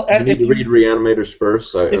 Well, You need to read Reanimators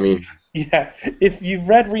first. I mean, yeah, if you've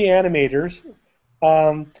read Reanimators,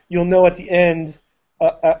 you'll know at the end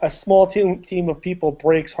a small team of people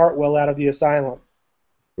breaks Hartwell out of the asylum.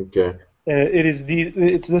 okay.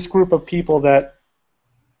 It's this group of people that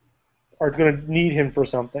are going to need him for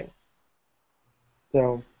something.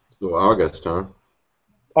 So So August, huh?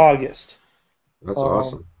 August. That's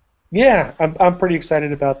awesome. Yeah, I'm pretty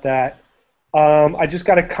excited about that. I just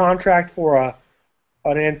got a contract for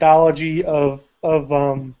an anthology of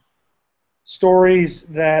stories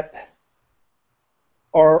that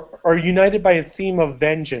are united by a theme of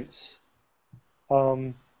vengeance.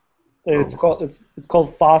 It's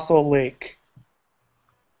called Fossil Lake,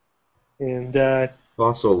 and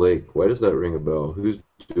Fossil Lake. Why does that ring a bell? Who's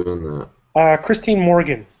doing that? Christine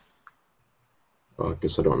Morgan. Oh, I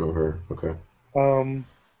guess I don't know her. Okay.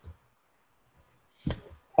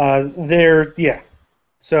 Yeah.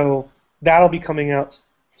 So that'll be coming out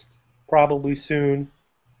probably soon.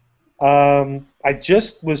 I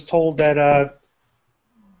just was told that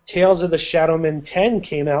Tales of the Shadowmen 10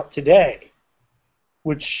 came out today,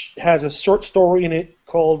 which has a short story in it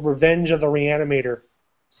called Revenge of the Reanimator,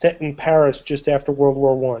 set in Paris just after World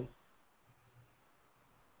War One.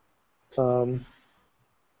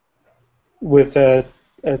 With a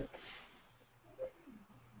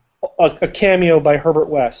cameo by Herbert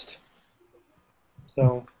West.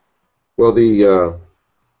 So. Well,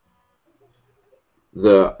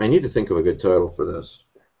 I need to think of a good title for this.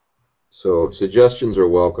 So suggestions are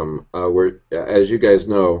welcome. As you guys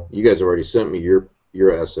know, you guys have already sent me your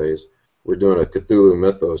essays. We're doing a Cthulhu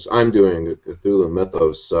Mythos. I'm doing a Cthulhu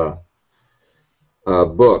Mythos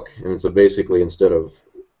book, and it's basically, instead of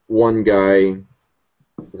one guy's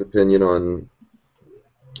opinion on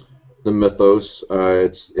the mythos,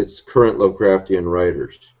 it's current Lovecraftian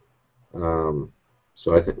writers.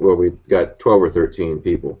 So I think, well, we got 12 or 13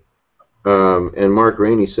 people. And Mark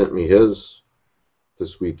Rainey sent me his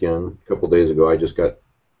this weekend, a couple days ago. I just got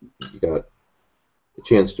a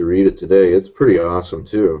chance to read it today. It's pretty awesome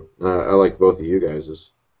too. I like both of you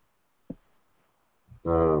guys's.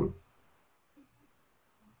 So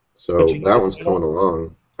that one's coming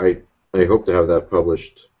along. I hope to have that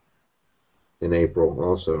published in April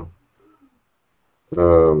also.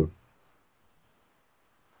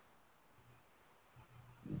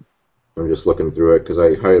 I'm just looking through it because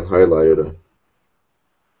I highlighted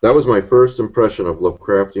That was my first impression of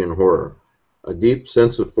Lovecraftian horror. A deep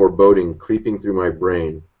sense of foreboding creeping through my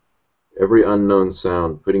brain, every unknown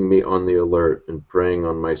sound putting me on the alert and preying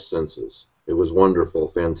on my senses. It was wonderful,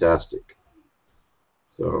 fantastic.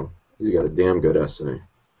 So, he's got a damn good essay.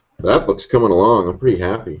 That book's coming along. I'm pretty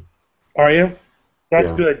happy. Are you? That's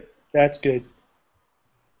Yeah. good. That's good.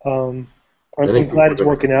 I'm glad it's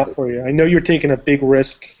working out for you. I know you're taking a big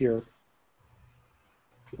risk here.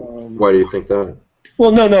 Why do you think that?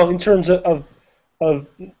 Well, no. In terms of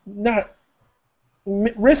not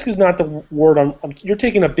risk is not the word. You're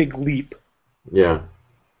taking a big leap. Yeah.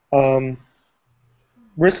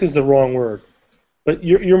 Risk is the wrong word, but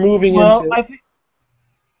you're moving Well, into.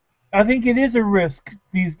 I think it is a risk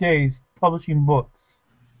these days publishing books.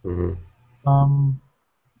 Mm-hmm.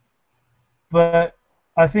 But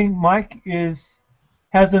I think Mike is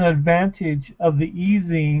has an advantage of the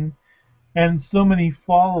eZine and so many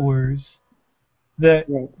followers that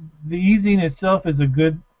Right. the eZine itself is a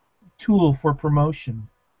good tool for promotion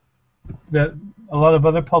that a lot of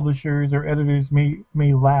other publishers or editors may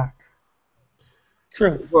lack.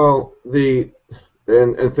 True. Well,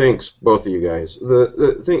 and thanks both of you guys.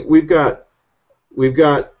 The thing we've got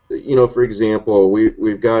for example,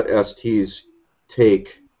 we've got ST's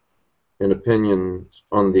take and opinion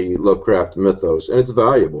on the Lovecraft mythos, and it's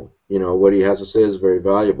valuable. What he has to say is very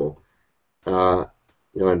valuable.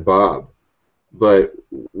 And Bob, but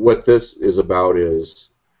what this is about is,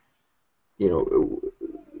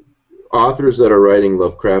 authors that are writing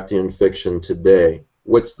Lovecraftian fiction today.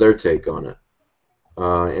 What's their take on it?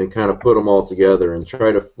 And kind of put them all together and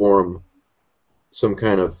try to form some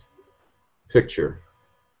kind of picture,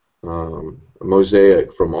 a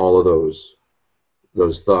mosaic from all of those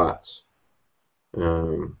thoughts.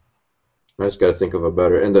 I just got to think of a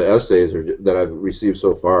better, and the essays that I've received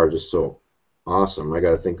so far are just so awesome. I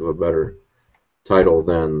got to think of a better title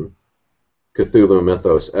than Cthulhu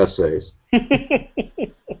Mythos Essays.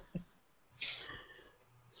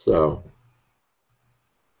 So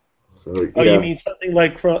yeah. Oh, you mean something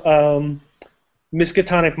like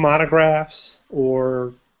Miskatonic Monographs,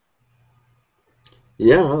 or?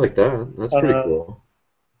 Yeah, I like that. That's pretty cool.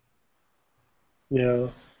 The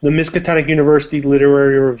Miskatonic University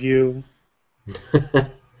Literary Review.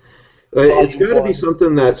 It's got to be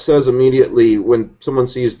something that says immediately when someone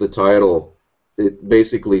sees the title, it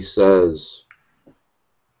basically says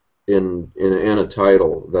in a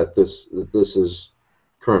title that this is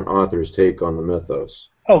current author's take on the mythos.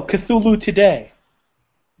 Oh, Cthulhu Today.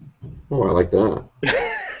 Oh, I like that.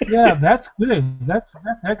 Yeah, that's good. That's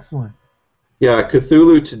excellent. Yeah,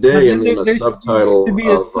 Cthulhu Today, and then a subtitle.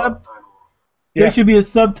 There should be a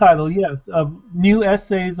subtitle, yes, of new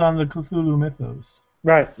essays on the Cthulhu mythos.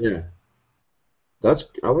 Right. Yeah.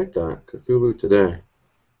 I like that. Cthulhu Today.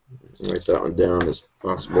 Write that one down as a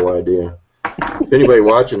possible idea. If anybody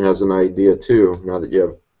watching has an idea too, now that you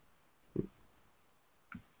have,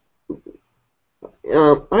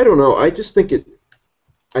 I don't know. I just think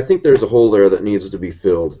I think there's a hole there that needs to be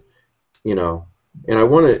filled, and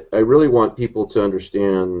I really want people to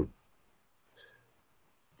understand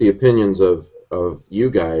the opinions of you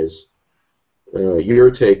guys, your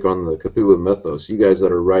take on the Cthulhu mythos. You guys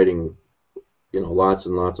that are writing, lots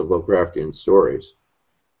and lots of Lovecraftian stories.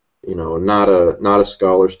 Not a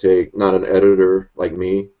scholar's take, not an editor like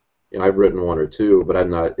me. I've written one or two, but I'm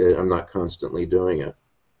not constantly doing it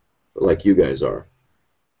like you guys are.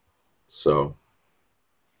 So.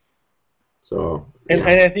 And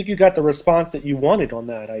I think you got the response that you wanted on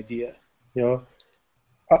that idea.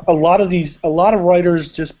 A lot of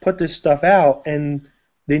writers just put this stuff out and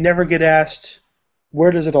they never get asked,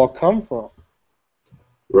 where does it all come from?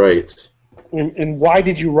 Right. And why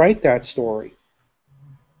did you write that story?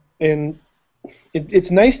 And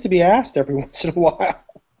it's nice to be asked every once in a while.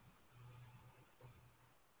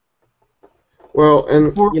 Well,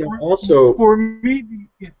 and also for me,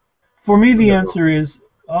 the answer is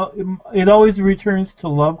it always returns to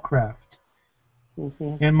Lovecraft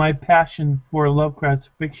and my passion for Lovecraft's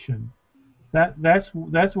fiction. That's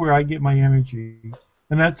where I get my energy,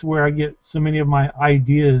 and that's where I get so many of my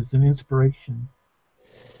ideas and inspiration.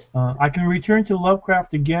 I can return to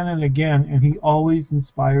Lovecraft again and again, and he always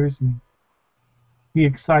inspires me. He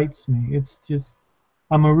excites me. It's just,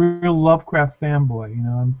 I'm a real Lovecraft fanboy.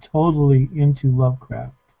 I'm totally into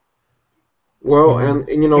Lovecraft. Well, and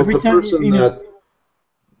the person that...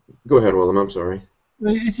 Go ahead, Willem, I'm sorry.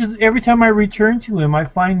 It's just every time I return to him, I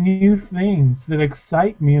find new things that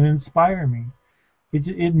excite me and inspire me.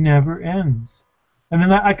 It never ends. And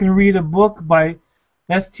then I can read a book by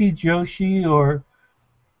S.T. Joshi or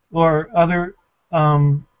other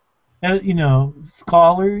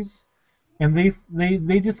scholars, and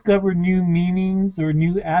they discover new meanings or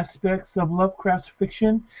new aspects of Lovecraft's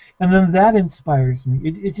fiction, and then that inspires me.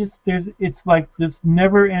 It's like this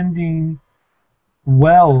never-ending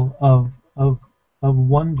well of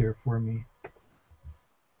wonder for me.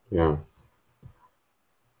 Yeah.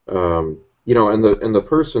 And the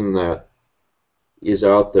person that is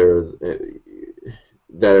out there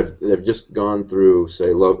that have just gone through,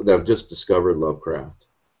 that have just discovered Lovecraft,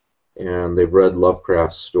 and they've read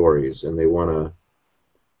Lovecraft's stories, and they want to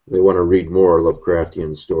read more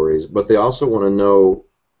Lovecraftian stories, but they also want to know,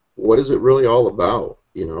 what is it really all about?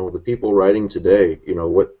 The people writing today,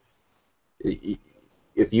 what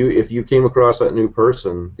if you came across that new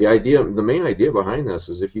person, the main idea behind this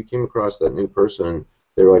is, if you came across that new person and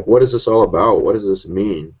they were like, what is this all about? What does this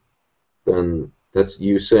mean? Then that's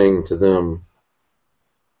you saying to them,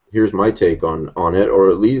 here's my take on it, or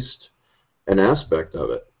at least an aspect of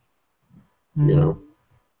it. You know.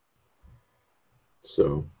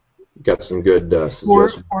 So, got some good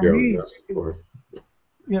suggestions here.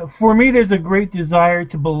 For me, there's a great desire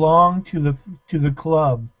to belong to the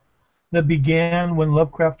club that began when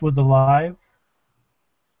Lovecraft was alive,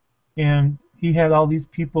 and he had all these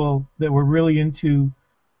people that were really into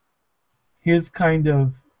his kind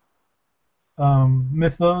of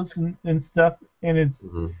mythos and stuff. And it's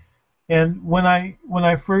and when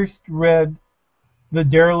I first read the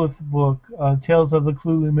Derelith book, Tales of the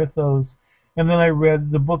Cthulhu Mythos, and then I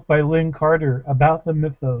read the book by Lynn Carter about the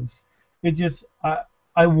mythos, it just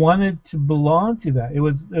I wanted to belong to that. It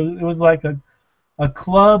was like a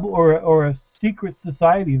club or a secret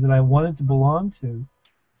society that I wanted to belong to.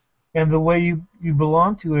 And the way you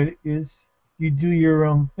belong to it is you do your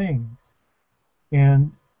own thing.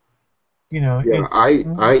 And yeah,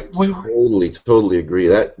 I totally agree.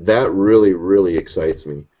 That really excites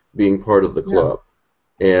me, being part of the club.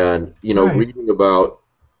 And reading about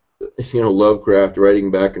Lovecraft,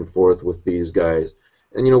 writing back and forth with these guys.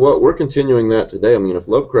 And you know what? We're continuing that today. I mean, if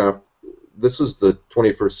Lovecraft, this is the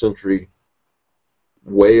 21st century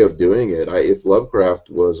way of doing it. If Lovecraft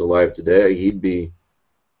was alive today, he'd be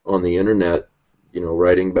on the internet,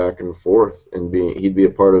 writing back and forth, and he'd be a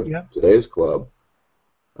part of today's club.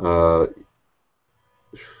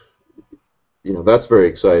 That's very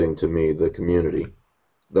exciting to me, the community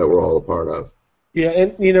that we're all a part of. Yeah,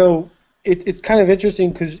 and it's kind of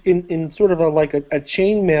interesting because in sort of a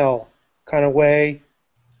chainmail kind of way,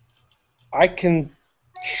 I can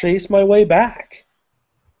trace my way back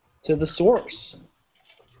to the source,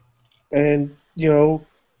 and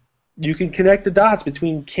you can connect the dots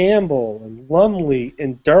between Campbell and Lumley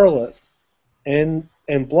and Derleth and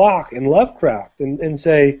Block and Lovecraft and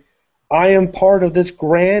say, I am part of this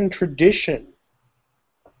grand tradition.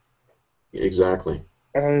 Exactly.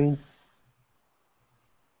 And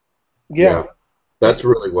that's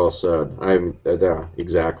really well said.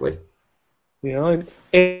 Exactly. And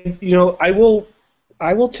I will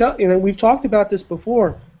tell we've talked about this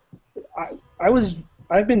before.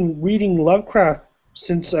 I've been reading Lovecraft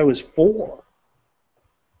since I was 4,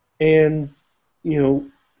 and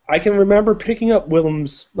I can remember picking up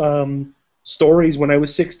Willem's stories when I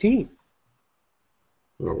was 16.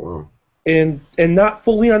 Oh wow! And not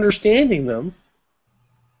fully understanding them,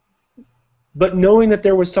 but knowing that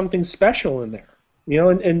there was something special in there.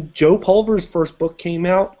 And Joe Pulver's first book came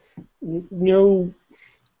out,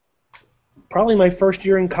 probably my first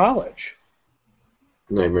year in college.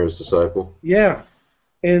 Nightmare's Disciple. Yeah,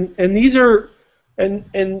 and these are,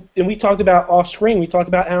 and we talked about off screen. We talked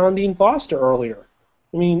about Alan Dean Foster earlier.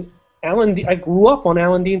 I mean, I grew up on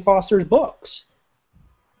Alan Dean Foster's books,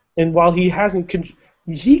 and while he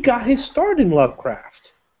got his start in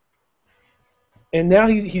Lovecraft, and now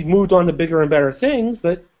he's moved on to bigger and better things,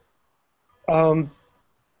 but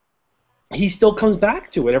he still comes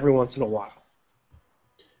back to it every once in a while.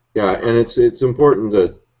 Yeah, and it's important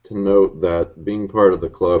to note that being part of the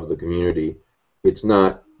club, the community, it's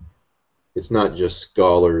not just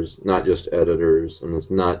scholars, not just editors, and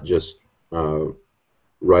it's not just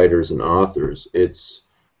writers and authors. It's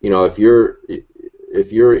if you're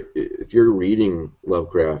reading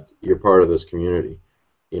Lovecraft, you're part of this community.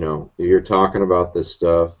 You're talking about this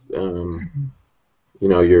stuff. You're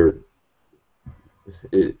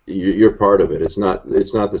part of it. It's not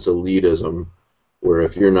this elitism where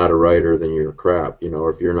if you're not a writer, then you're crap.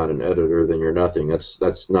 Or if you're not an editor, then you're nothing.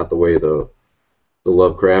 That's not the way the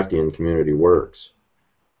Lovecraftian community works.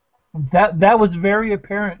 That was very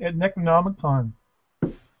apparent at Necronomicon.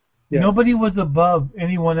 Yeah. Nobody was above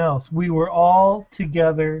anyone else. We were all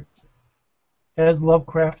together as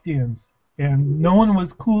Lovecraftians, and no one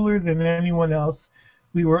was cooler than anyone else.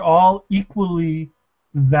 We were all equally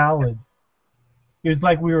valid. It was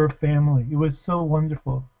like we were a family. It was so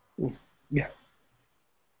wonderful. Yeah.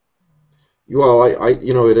 Well,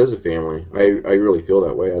 it is a family. I really feel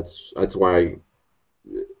that way. That's why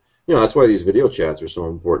that's why these video chats are so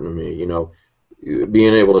important to me.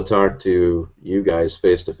 Being able to talk to you guys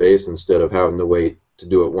face to face instead of having to wait to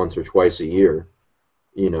do it once or twice a year.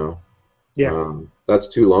 That's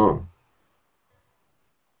too long.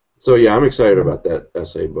 So yeah, I'm excited about that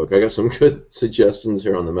essay book. I got some good suggestions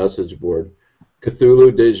here on the message board.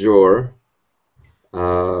 Cthulhu de jour,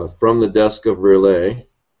 From the Desk of Relay,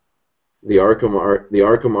 the Arkham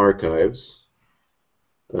Archives,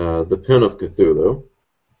 The Pen of Cthulhu.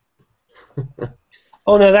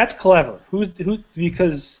 Oh no, that's clever. Who?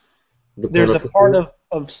 Because there's a part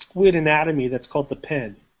of Squid Anatomy that's called the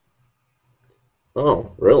pen.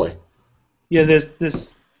 Oh, really? Yeah, there's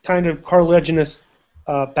this kind of cartilaginous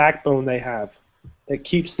backbone they have that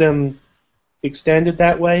keeps them extended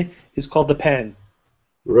that way is called the pen.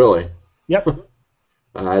 Really? Yep.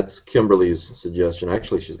 It's Kimberly's suggestion.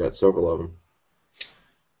 Actually, she's got several of them.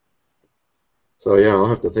 So yeah, I'll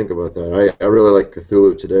have to think about that. I really like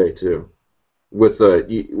Cthulhu Today too, with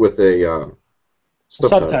a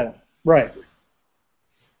subtitle. Right.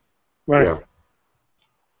 Right. Yeah.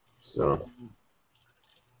 So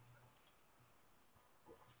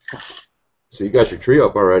you got your tree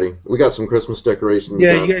up already. We got some Christmas decorations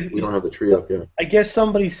Yeah, done. We don't have the tree up yet. I guess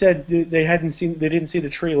somebody said they didn't see the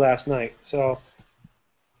tree last night. So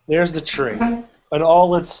there's the tree, and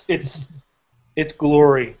all its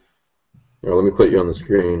glory. Here, let me put you on the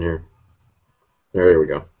screen here. There we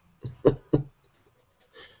go.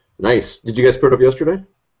 Nice. Did you guys put it up yesterday?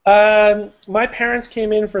 My parents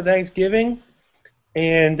came in for Thanksgiving,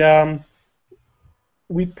 and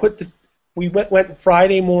we went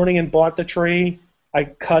Friday morning and bought the tree. I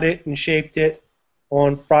cut it and shaped it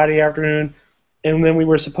on Friday afternoon, and then we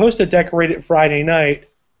were supposed to decorate it Friday night,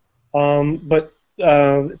 but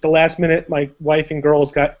at the last minute, my wife and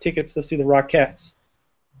girls got tickets to see the Rockettes.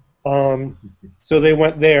 So they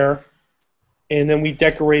went there, and then we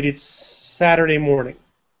decorated Saturday morning.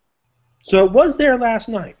 So it was there last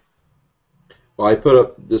night. Well, I put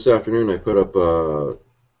up this afternoon. I put up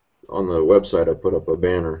on the website. I put up a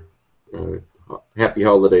banner, Happy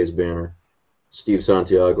Holidays banner. Steve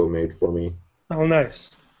Santiago made for me. Oh,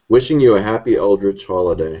 nice. Wishing you a happy Eldritch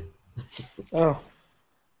holiday. Oh.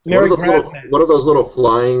 What are those little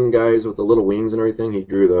flying guys with the little wings and everything? He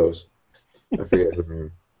drew those. I forget his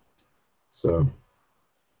name. So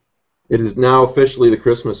it is now officially the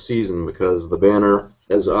Christmas season because the banner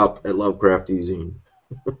is up at Lovecraft eZine.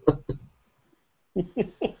 I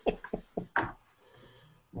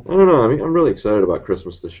don't know. I mean, I'm really excited about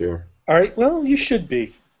Christmas this year. All right. Well, you should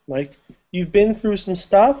be. Like, you've been through some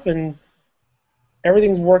stuff and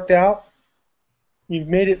everything's worked out. You've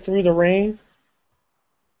made it through the rain.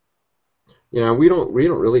 Yeah, we don't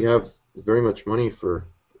really have very much money for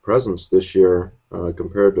presents this year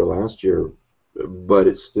compared to last year, but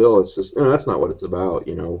it's just that's not what it's about,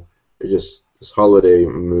 you know. It's just this holiday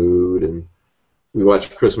mood, and we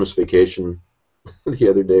watched Christmas Vacation the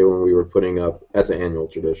other day when we were putting up. That's an annual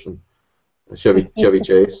tradition. Chevy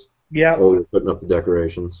Chase. Yeah. While we were putting up the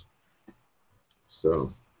decorations.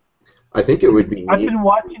 So I think it would be. I've been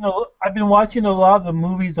watching a lot of the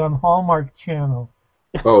movies on Hallmark Channel.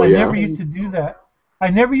 Oh, I yeah. never used to do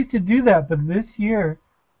that. But this year,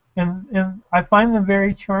 and I find them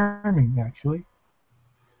very charming, actually.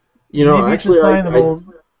 You know, Maybe actually, it's a sign of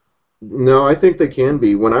no, I think they can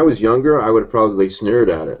be. When I was younger, I would have probably sneered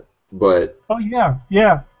at it, but Oh yeah.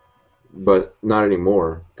 but not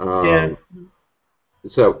anymore. Yeah.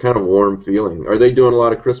 It's that kind of warm feeling. Are they doing a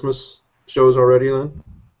lot of Christmas shows already then?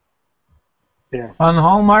 Yeah. On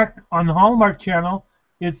Hallmark Channel,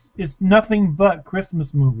 it's nothing but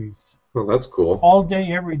Christmas movies. Well, that's cool. All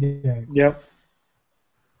day, every day. Yep.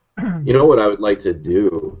 You know what I would like to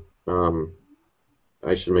do?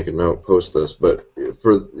 I should make a note, post this, but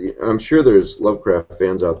I'm sure there's Lovecraft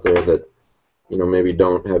fans out there that, you know, maybe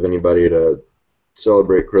don't have anybody to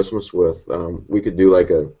celebrate Christmas with. We could do like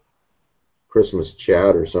a Christmas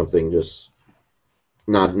chat or something, just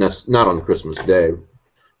not on Christmas Day,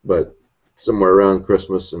 but somewhere around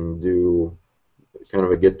Christmas, and do kind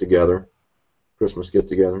of a Christmas get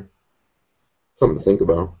together. Something to think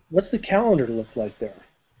about. What's the calendar look like there?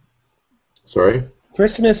 Sorry?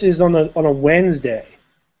 Christmas is on a Wednesday.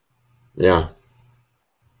 Yeah.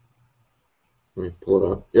 Let me pull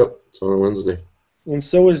it up. Yep, it's on a Wednesday. And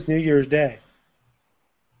so is New Year's Day.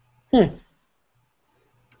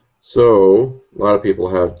 So a lot of people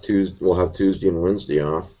will have Tuesday and Wednesday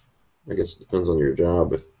off. I guess it depends on your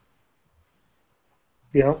job.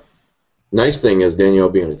 Yeah. Nice thing is Danielle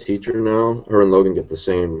being a teacher now, her and Logan get the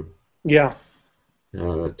same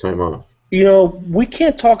time off. You know, we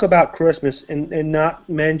can't talk about Christmas and not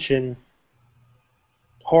mention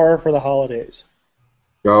Horror for the Holidays.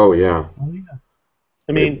 Oh, yeah.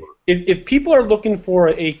 I mean, if people are looking for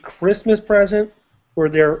a Christmas present for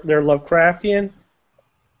their Lovecraftian,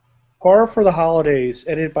 Horror for the Holidays,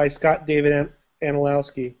 edited by Scott David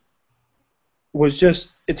Anilowski,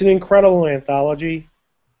 it's an incredible anthology.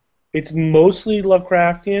 It's mostly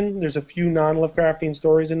Lovecraftian. There's a few non-Lovecraftian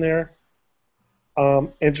stories in there.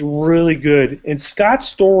 It's really good. And Scott's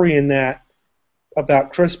story in that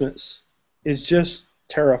about Christmas is just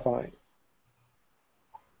terrifying.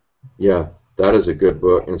 Yeah, that is a good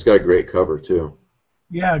book, and it's got a great cover too.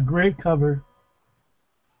 Yeah, great cover.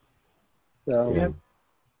 So,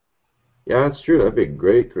 yeah, that's true. That'd be a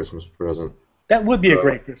great Christmas present. that would be a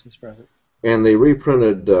great Christmas present. And they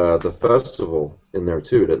reprinted the festival in there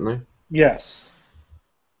too, didn't they? Yes.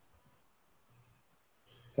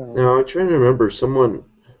 Now I'm trying to remember someone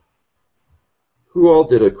who all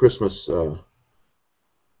did a Christmas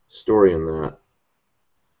story in that.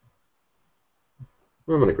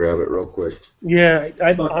 I'm gonna grab it real quick. Yeah,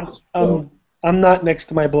 I'm not next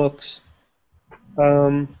to my books.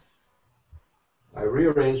 I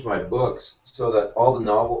rearranged my books so that all the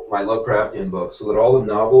my Lovecraftian books, so that all the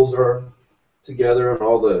novels are together and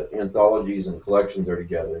all the anthologies and collections are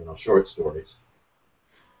together, you know, short stories.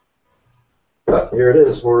 But here it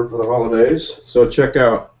is, horror for the holidays. So check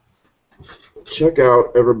out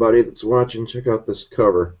everybody that's watching. Check out this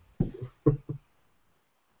cover.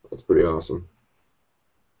 That's pretty awesome.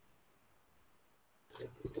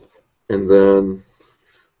 And then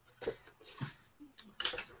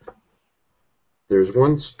there's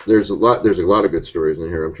a lot of good stories in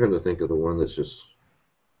here. I'm trying to think of the one that's just,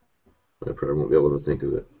 I probably won't be able to think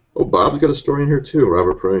of it. Oh, Bob's got a story in here too.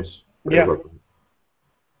 Robert Price. Yeah.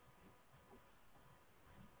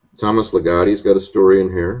 Thomas Legotti's got a story in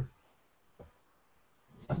here.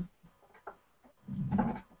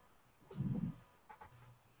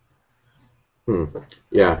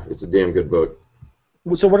 Yeah, it's a damn good book.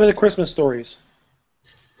 So what are the Christmas stories?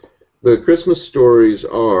 The Christmas stories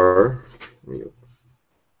are,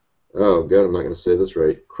 oh God, I'm not going to say this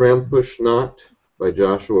right. Krampusnacht by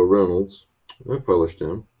Joshua Reynolds. I've published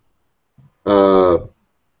him. The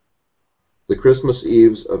Christmas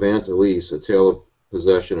Eves of Aunt Elise, A Tale of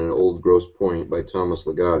Possession in Old Grosse Pointe by Thomas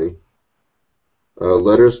Legotti.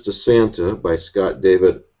 Letters to Santa by Scott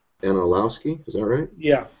David Anilowski. Is that right?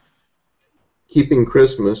 Yeah. Keeping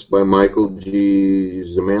Christmas by Michael G.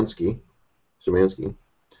 Zemansky.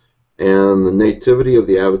 And The Nativity of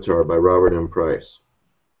the Avatar by Robert M. Price.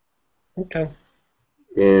 Okay.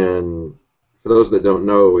 And for those that don't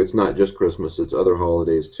know, it's not just Christmas, it's other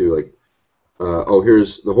holidays too. Like,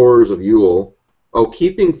 here's The Horrors of Yule. Oh,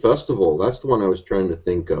 Keeping Festival. That's the one I was trying to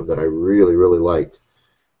think of that I really, really liked.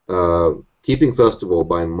 Keeping Festival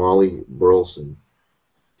by Molly Burleson.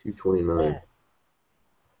 229.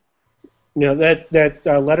 You know, that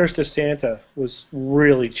Letters to Santa was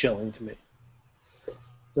really chilling to me.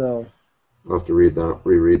 So I'll have to reread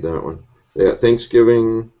that one. Yeah,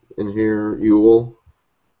 Thanksgiving in here, Yule,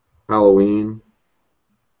 Halloween,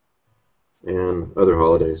 and other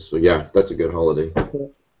holidays. So yeah, that's a good holiday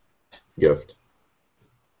gift.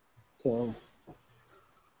 So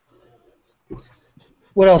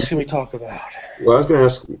what else can we talk about? Well, I was going to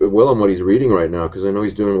ask Willem what he's reading right now because I know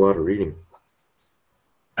he's doing a lot of reading.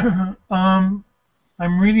 I'm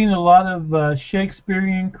reading a lot of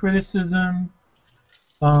Shakespearean criticism,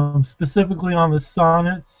 specifically on the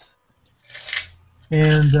sonnets,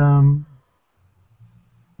 and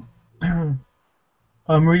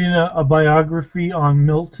I'm reading a biography on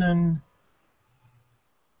Milton,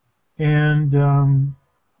 and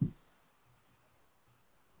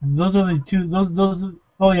those are the two. Those.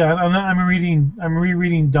 Oh yeah, I'm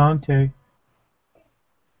rereading Dante.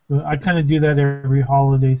 I kind of do that every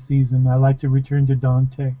holiday season. I like to return to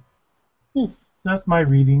Dante. That's my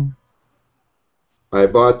reading. I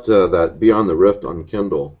bought that Beyond the Rift on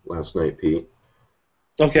Kindle last night, Pete.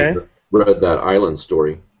 Okay. Read that island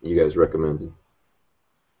story you guys recommended.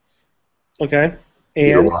 Okay.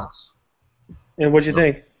 Peter Watts. And what'd you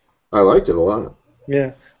think? I liked it a lot.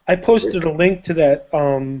 Yeah. I posted a link to that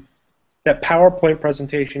that PowerPoint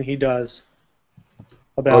presentation he does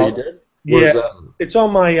about. Oh, you did? Yeah, that? it's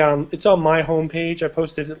on my homepage. I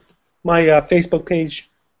posted it, my Facebook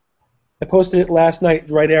page. I posted it last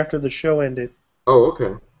night, right after the show ended. Oh,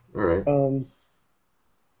 okay, all right.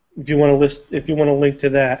 If you want to link to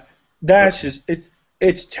that, that's just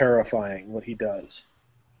it's terrifying what he does.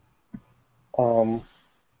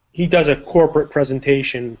 He does a corporate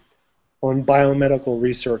presentation on biomedical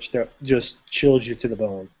research that just chills you to the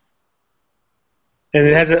bone, and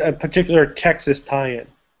it has a particular Texas tie-in.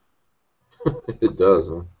 It does,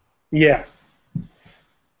 huh? Yeah.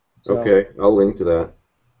 So. Okay, I'll link to that.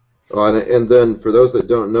 And then, for those that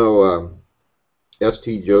don't know,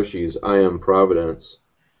 S.T. Joshi's I Am Providence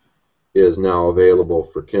is now available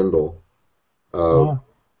for Kindle.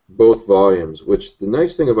 Both volumes, which the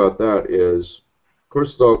nice thing about that is, of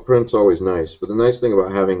course, print's always nice, but the nice thing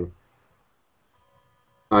about having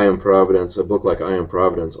I Am Providence, a book like I Am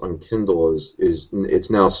Providence on Kindle is it's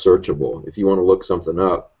now searchable. If you want to look something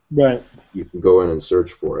up, right, you can go in and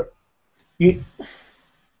search for it.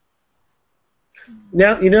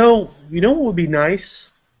 Now you know what would be nice.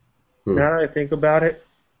 Now that I think about it,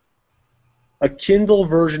 a Kindle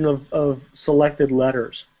version of selected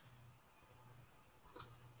letters.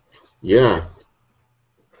 Yeah.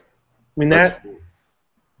 I mean That's that.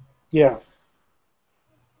 Yeah.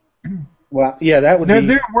 Wow. Yeah, that would They're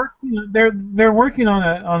be. they're working on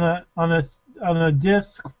a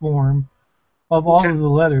disc form of all of the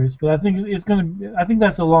letters, but I think I think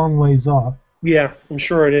that's a long ways off. Yeah, I'm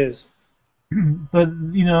sure it is. But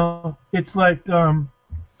it's like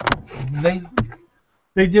they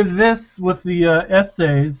they did this with the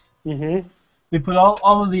essays. Mm-hmm. They put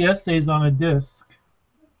all of the essays on a disc.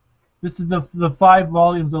 This is the 5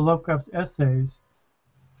 volumes of Lovecraft's essays.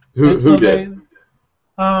 Who And so did?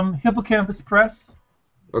 Hippocampus Press.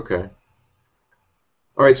 Okay.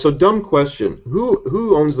 All right. So dumb question.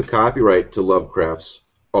 Who owns the copyright to Lovecraft's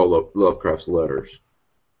letters?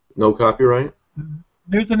 No copyright?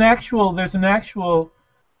 There's an actual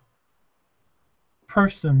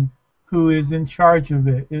person who is in charge of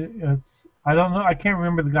it. It's I don't know. I can't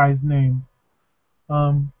remember the guy's name.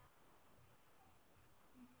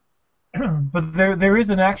 But there is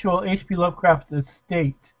an actual H.P. Lovecraft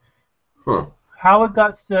estate. Huh. How it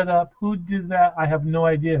got set up, who did that, I have no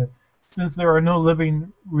idea, since there are no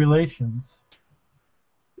living relations.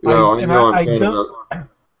 Well, I know I'm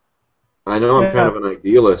kind Yeah, of an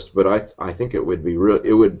idealist, but I think it would be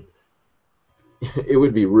it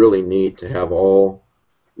would be really neat to have all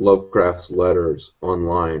Lovecraft's letters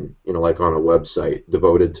online, like on a website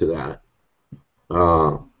devoted to that.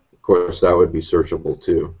 Of course, that would be searchable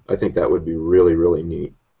too. I think that would be really, really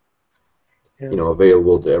neat. Yeah.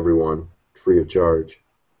 Available to everyone, free of charge.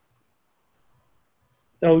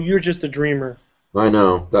 Oh, you're just a dreamer. I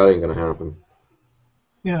know that ain't gonna happen.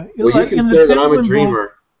 yeah. Well, you can say that I'm a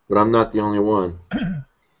dreamer, but I'm not the only one.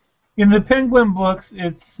 In the Penguin books,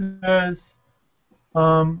 it says,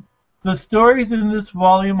 the stories in this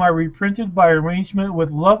volume are reprinted by arrangement with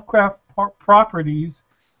Lovecraft Properties,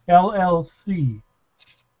 LLC.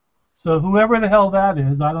 So whoever the hell that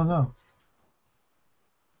is, I don't know.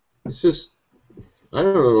 It's just, I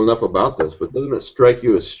don't know enough about this, but doesn't it strike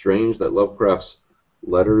you as strange that Lovecraft's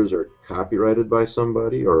letters are copyrighted by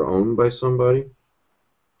somebody or owned by somebody?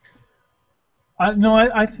 No,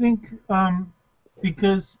 I think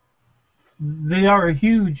because they are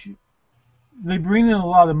they bring in a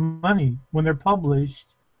lot of money when they're published,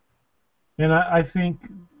 and I think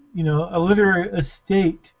a literary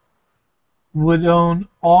estate would own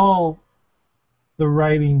all the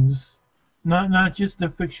writings, not just the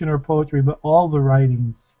fiction or poetry, but all the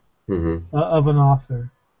writings of an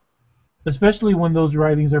author, especially when those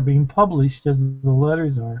writings are being published as the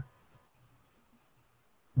letters are.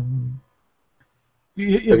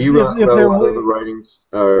 Have you read a lot of the writings?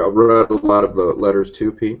 Read a lot of the letters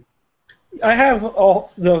too, Pete? I have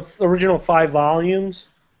all the original 5 volumes.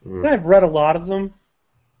 And I've read a lot of them.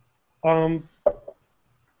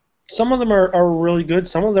 Some of them are really good.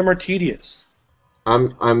 Some of them are tedious.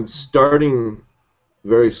 I'm starting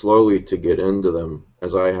very slowly to get into them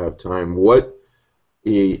as I have time. What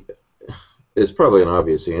is probably an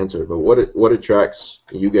obvious answer, but what attracts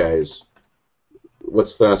you guys?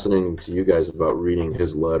 What's fascinating to you guys about reading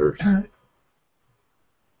his letters?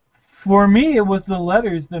 For me, it was the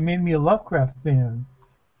letters that made me a Lovecraft fan.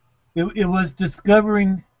 It was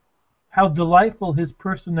discovering how delightful his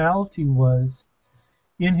personality was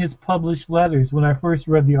in his published letters when I first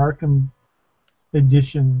read the Arkham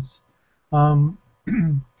editions. And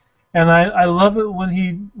I love it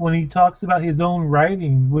when he talks about his own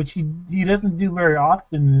writing, which he doesn't do very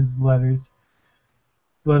often in his letters.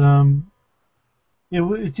 But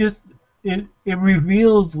it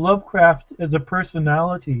reveals Lovecraft as a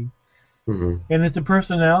personality, and it's a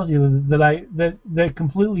personality that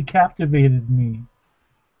completely captivated me,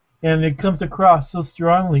 and it comes across so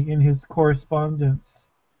strongly in his correspondence.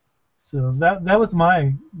 So that was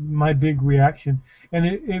my big reaction, and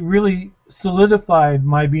it really solidified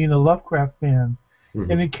my being a Lovecraft fan,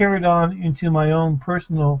 and it carried on into my own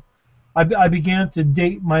personal. I began to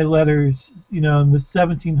date my letters, in the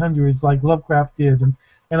 1700s like Lovecraft did, and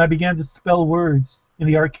I began to spell words in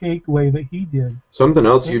the archaic way that he did. Something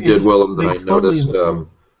else you did, Willem, that I totally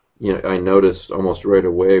noticed. I noticed almost right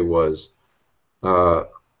away was that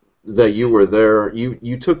you were there.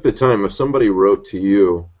 You took the time. If somebody wrote to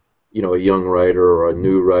you, a young writer or a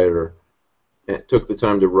new writer, and took the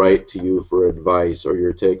time to write to you for advice or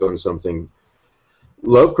your take on something.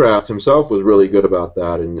 Lovecraft himself was really good about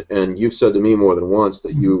that, and you've said to me more than once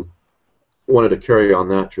that you wanted to carry on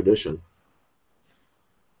that tradition.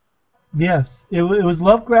 Yes, it was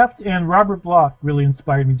Lovecraft and Robert Bloch really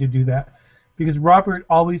inspired me to do that, because Robert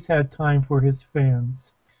always had time for his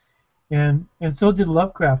fans, and so did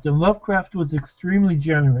Lovecraft. And Lovecraft was extremely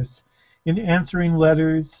generous in answering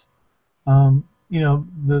letters.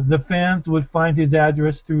 the fans would find his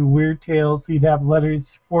address through Weird Tales. He'd have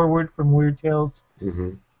letters forward from Weird Tales,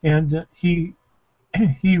 Mm-hmm. and he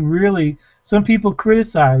really. Some people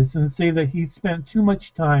criticize and say that he spent too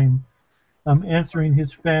much time answering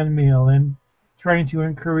his fan mail and trying to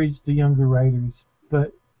encourage the younger writers.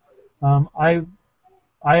 But I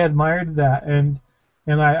admired that, and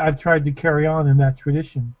I've tried to carry on in that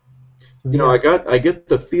tradition. So, You know, I get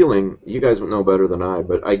the feeling, you guys would know better than I,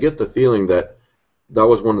 but I get the feeling that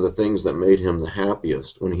was one of the things that made him the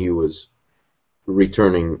happiest when he was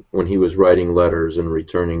writing letters and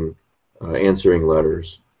returning, answering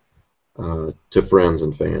letters to friends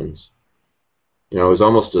and fans. You know, it was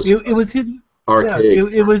almost just it was his archaic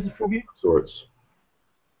it was sorts.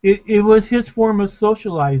 it was his form of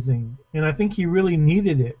socializing, and I think he really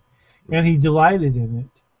needed it, and he delighted in it.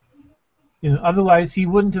 Otherwise he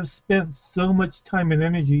wouldn't have spent so much time and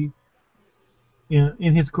energy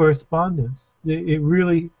in his correspondence. It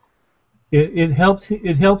helped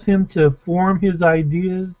him to form his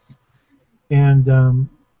ideas and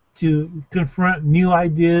to confront new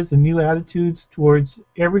ideas and new attitudes towards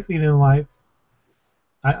everything in life.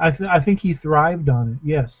 I think he thrived on it.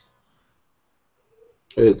 Yes.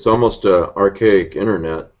 It's almost archaic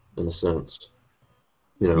internet in a sense.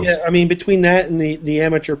 Yeah, I mean, between that and the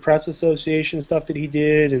Amateur Press Association stuff that he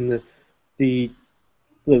did, and the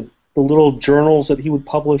little journals that he would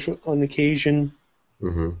publish on occasion,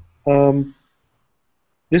 Mm-hmm.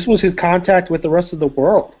 This was his contact with the rest of the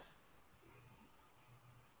world.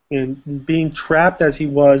 And being trapped as he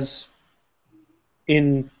was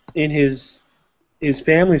in his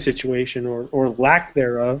family situation or lack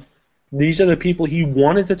thereof, these are the people he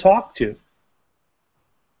wanted to talk to.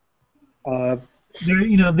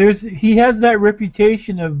 He has that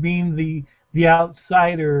reputation of being the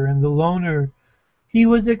outsider and the loner. He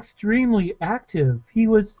was extremely active. He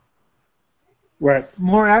was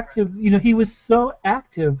more active. He was so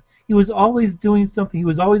active. He was always doing something. He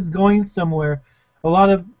was always going somewhere. A lot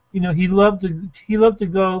of he loved to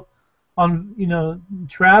go on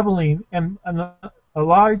traveling, and a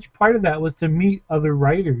large part of that was to meet other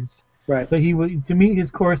writers. Right. But he would to meet his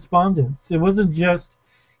correspondents. It wasn't just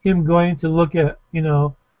him going to look at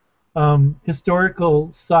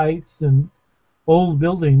historical sites and old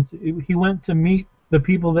buildings. He went to meet the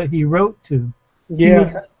people that he wrote to.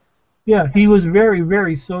 Yeah. He was very,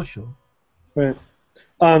 very social. Right.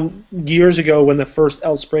 Years ago, when the first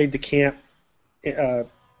El Spray de Camp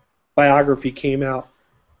biography came out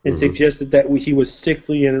and suggested that he was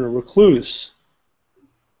sickly and a recluse,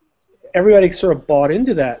 everybody sort of bought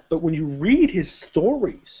into that. But when you read his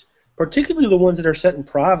stories, particularly the ones that are set in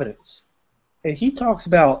Providence, and he talks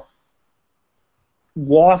about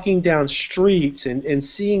walking down streets and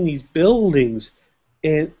seeing these buildings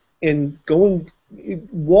and going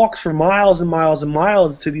walks for miles and miles and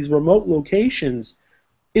miles to these remote locations,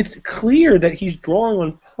 it's clear that he's drawing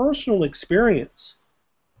on personal experience.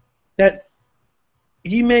 That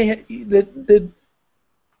he that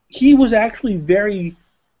he was actually a very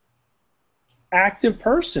active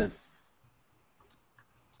person.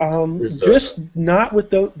 Just not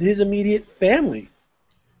with his immediate family.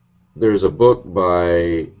 There's a book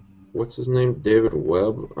by, what's his name? David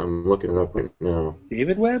Webb? I'm looking it up right now.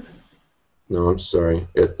 David Webb? No, I'm sorry.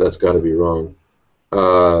 That's got to be wrong.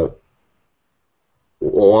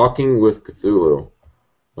 Walking with Cthulhu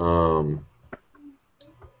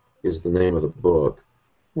is the name of the book.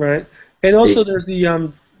 Right. And also there's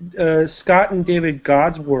the Scott and David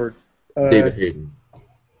Godsword. David Hayden.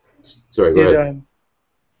 Sorry, go ahead.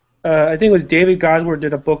 I think it was David Godsword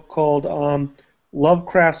did a book called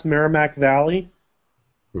Lovecraft's Merrimack Valley.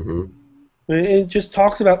 Mm-hmm. And it just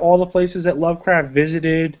talks about all the places that Lovecraft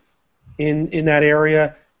visited in that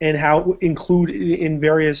area and how included in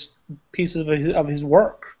various pieces of his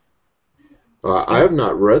work. I have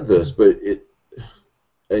not read this, but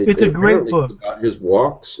it's a great book about his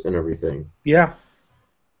walks and everything. Yeah.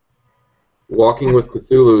 Walking with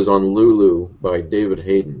Cthulhu is on Lulu by David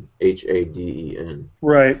Hayden, Haden.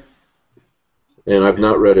 Right. And I've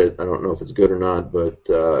not read it. I don't know if it's good or not, but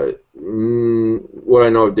what I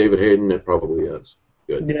know of David Hayden, it probably is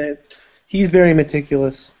good. Yeah, he's very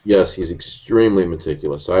meticulous. Yes, he's extremely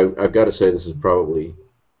meticulous. I've got to say this is probably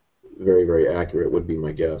very, very accurate, would be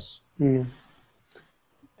my guess. Mm.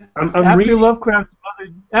 After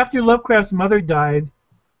Lovecraft's mother died,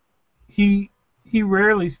 he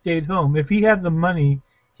rarely stayed home. If he had the money,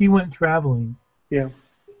 he went traveling. Yeah.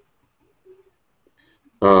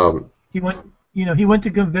 He went to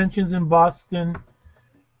conventions in Boston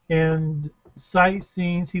and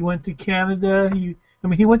sightseeing. He went to Canada. He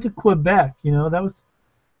went to Quebec. That was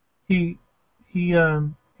he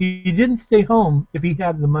He didn't stay home if he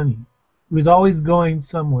had the money. He was always going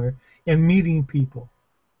somewhere and meeting people.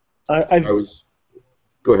 I was.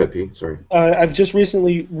 Go ahead, Pete. Sorry. I've just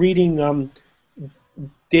recently reading.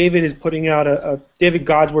 David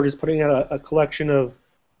Godsword is putting out a collection of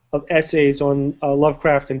essays on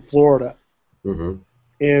Lovecraft in Florida. Mm-hmm.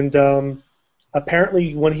 And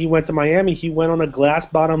apparently, when he went to Miami, he went on a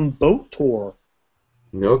glass-bottom boat tour.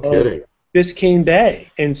 No kidding. Biscayne Bay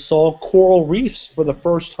and saw coral reefs for the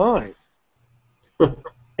first time.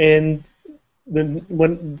 And then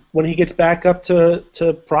when he gets back up to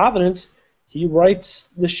Providence, he writes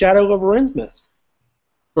The Shadow of Innsmouth.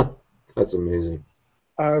 That's amazing.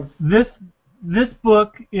 This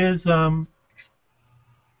book is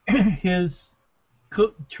his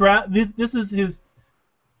this is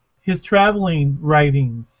his traveling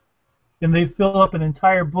writings, and they fill up an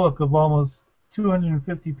entire book of almost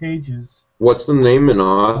 250 pages. What's the name and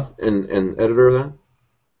author and editor of that?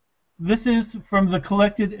 This is from the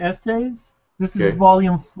collected essays. This is Okay.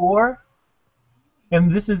 volume 4, and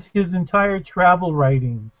this is his entire travel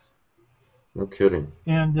writings. No kidding.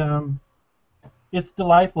 And it's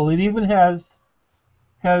delightful. It even has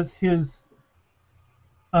his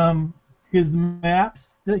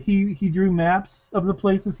maps that he drew maps of the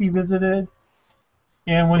places he visited,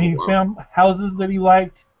 and when he found houses that he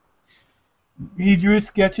liked, he drew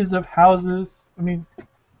sketches of houses. I mean,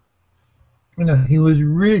 you know, he was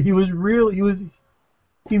really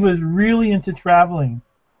into traveling,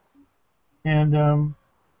 and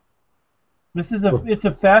this is it's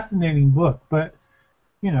a fascinating book. But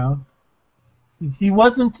you know, he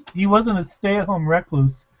wasn't a stay-at-home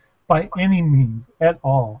recluse by any means at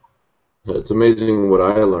all. It's amazing what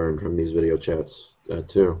I learned from these video chats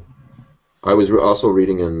too. I was also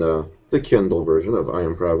reading in the Kindle version of I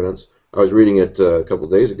Am Providence. I was reading it a couple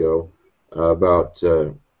days ago about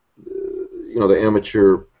the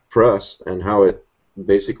amateur press and how it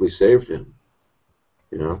basically saved him.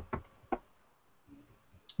 You know.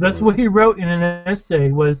 That's what he wrote in an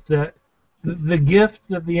essay, was that the gift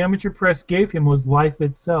that the amateur press gave him was life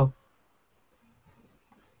itself.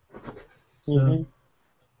 So, Mm-hmm.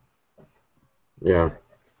 Yeah.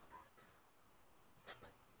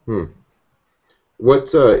 What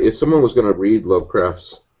if someone was going to read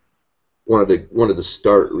Lovecraft's wanted to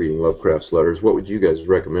start reading Lovecraft's letters? What would you guys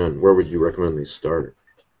recommend? Where would you recommend they start?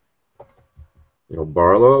 You know,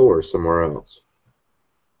 Barlow or somewhere else?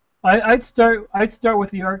 I'd start with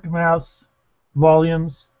the Arkham House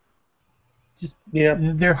volumes. Just Yeah.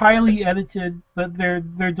 they're highly edited, but they're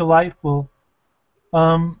delightful.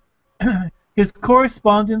 His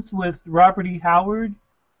correspondence with Robert E. Howard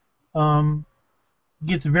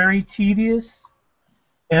gets very tedious,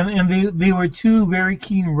 and they were two very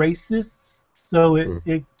keen racists, so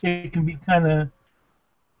it can be kind of,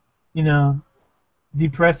 you know,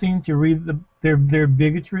 depressing to read their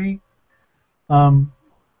bigotry.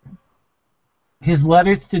 His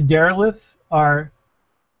letters to Derleth are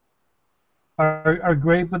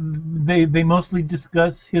great, but they mostly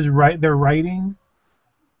discuss their writing.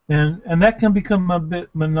 And that can become a bit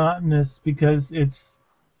monotonous because it's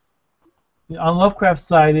on Lovecraft's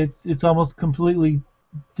side it's almost completely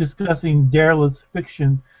discussing Derleth's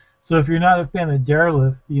fiction. So if you're not a fan of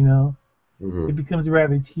Derleth, you know, it becomes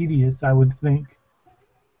rather tedious, I would think.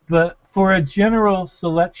 But for a general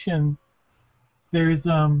selection, there's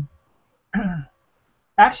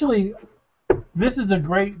actually this is a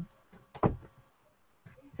great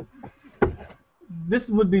this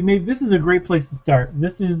is a great place to start.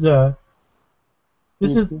 This is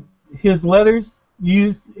his letters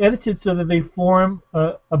edited so that they form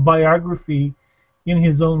a biography in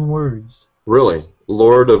his own words. Really?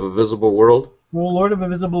 Lord of a Visible World? Well, Lord of a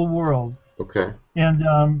Visible World. Okay.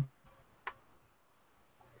 And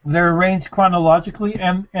they're arranged chronologically,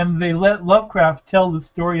 and they let Lovecraft tell the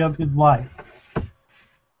story of his life.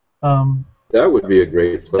 That would be a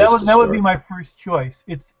great place to that start. would be my first choice.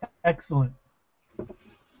 It's excellent.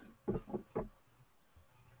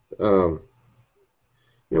 You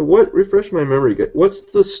know, refresh my memory. What's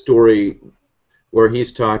the story where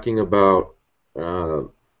he's talking about,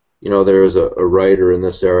 you know, there's a writer in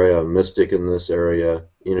this area, a mystic in this area.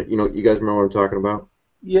 You know, you guys remember what I'm talking about?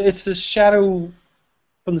 Yeah, it's the Shadow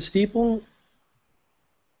from the Steeple.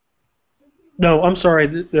 No, I'm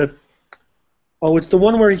sorry. It's the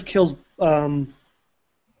one where he kills.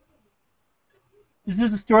 Is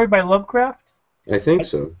this a story by Lovecraft? I think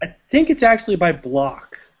so. I think it's actually by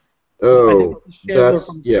Block. Oh, Shambler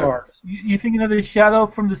from the Stars. You thinking of the Shadow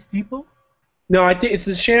from the Steeple? No, I think it's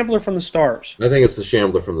the Shambler from the Stars. I think it's the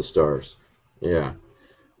Shambler from the Stars. Yeah.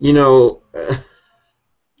 You know,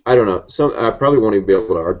 I don't know. I probably won't even be able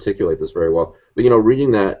to articulate this very well. But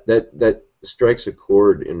reading that strikes a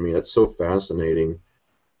chord in me. It's so fascinating.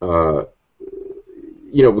 Because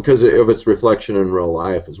of its reflection in real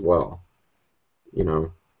life as well.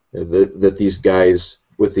 That these guys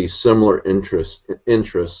with these similar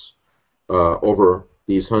interests over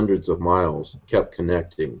these hundreds of miles kept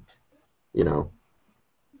connecting.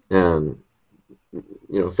 And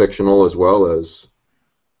fictional as well as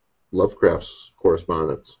Lovecraft's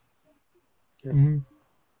correspondence. Mm-hmm.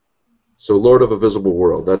 So, Lord of a Visible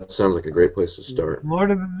World. That sounds like a great place to start. Lord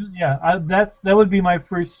of, yeah, that would be my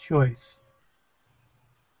first choice.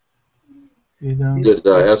 Did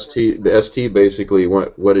the ST basically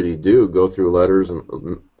what did he do? Go through letters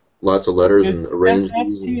and lots of letters and arrange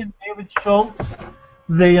these? ST and David Schultz.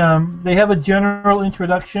 They have a general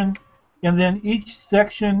introduction, and then each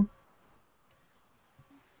section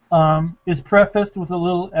is prefaced with a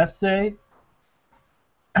little essay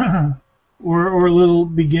or a little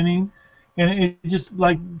beginning, and it's just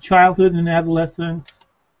like childhood and adolescence.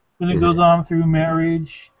 Then it goes on through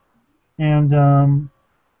marriage, and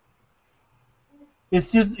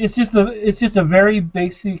it's just a very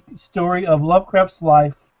basic story of Lovecraft's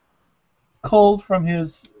life, culled from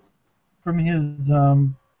his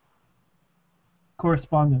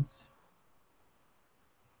correspondence.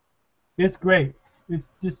 It's great. It's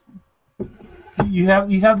just you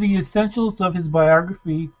have the essentials of his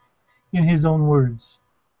biography in his own words.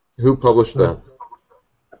 Who published that?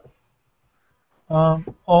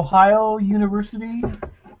 Ohio University.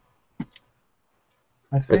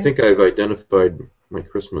 I think I've identified my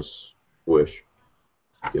Christmas wish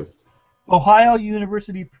gift. Ohio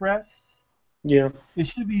University Press. Yeah. It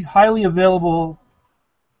should be highly available.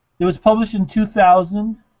 It was published in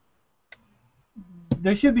 2000.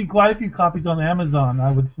 There should be quite a few copies on Amazon,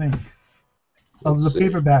 I would think. Of the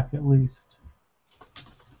paperback, at least.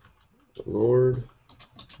 Lord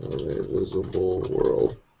of a Visible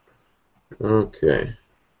World. Okay.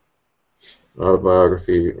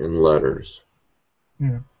 Autobiography in letters.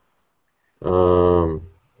 Yeah.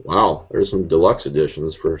 Wow. There's some deluxe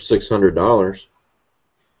editions for $600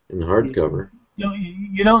 in hardcover.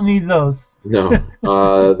 You don't need those. No.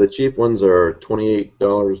 The cheap ones are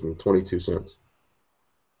 $28.22.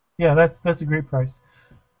 Yeah, that's a great price.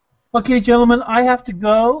 Okay, gentlemen, I have to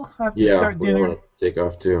go. I have to start dinner. I want to take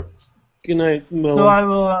off too. Good night, Mo. So I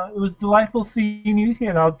will. It was delightful seeing you,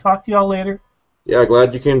 and I'll talk to y'all later. Yeah,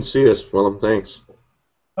 glad you came to see us, Willem. Thanks.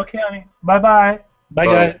 Okay, honey. Bye-bye. Bye,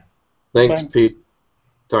 guys. Thanks, Bye. Pete.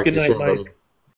 Talk Good to you night, soon, Mike. buddy.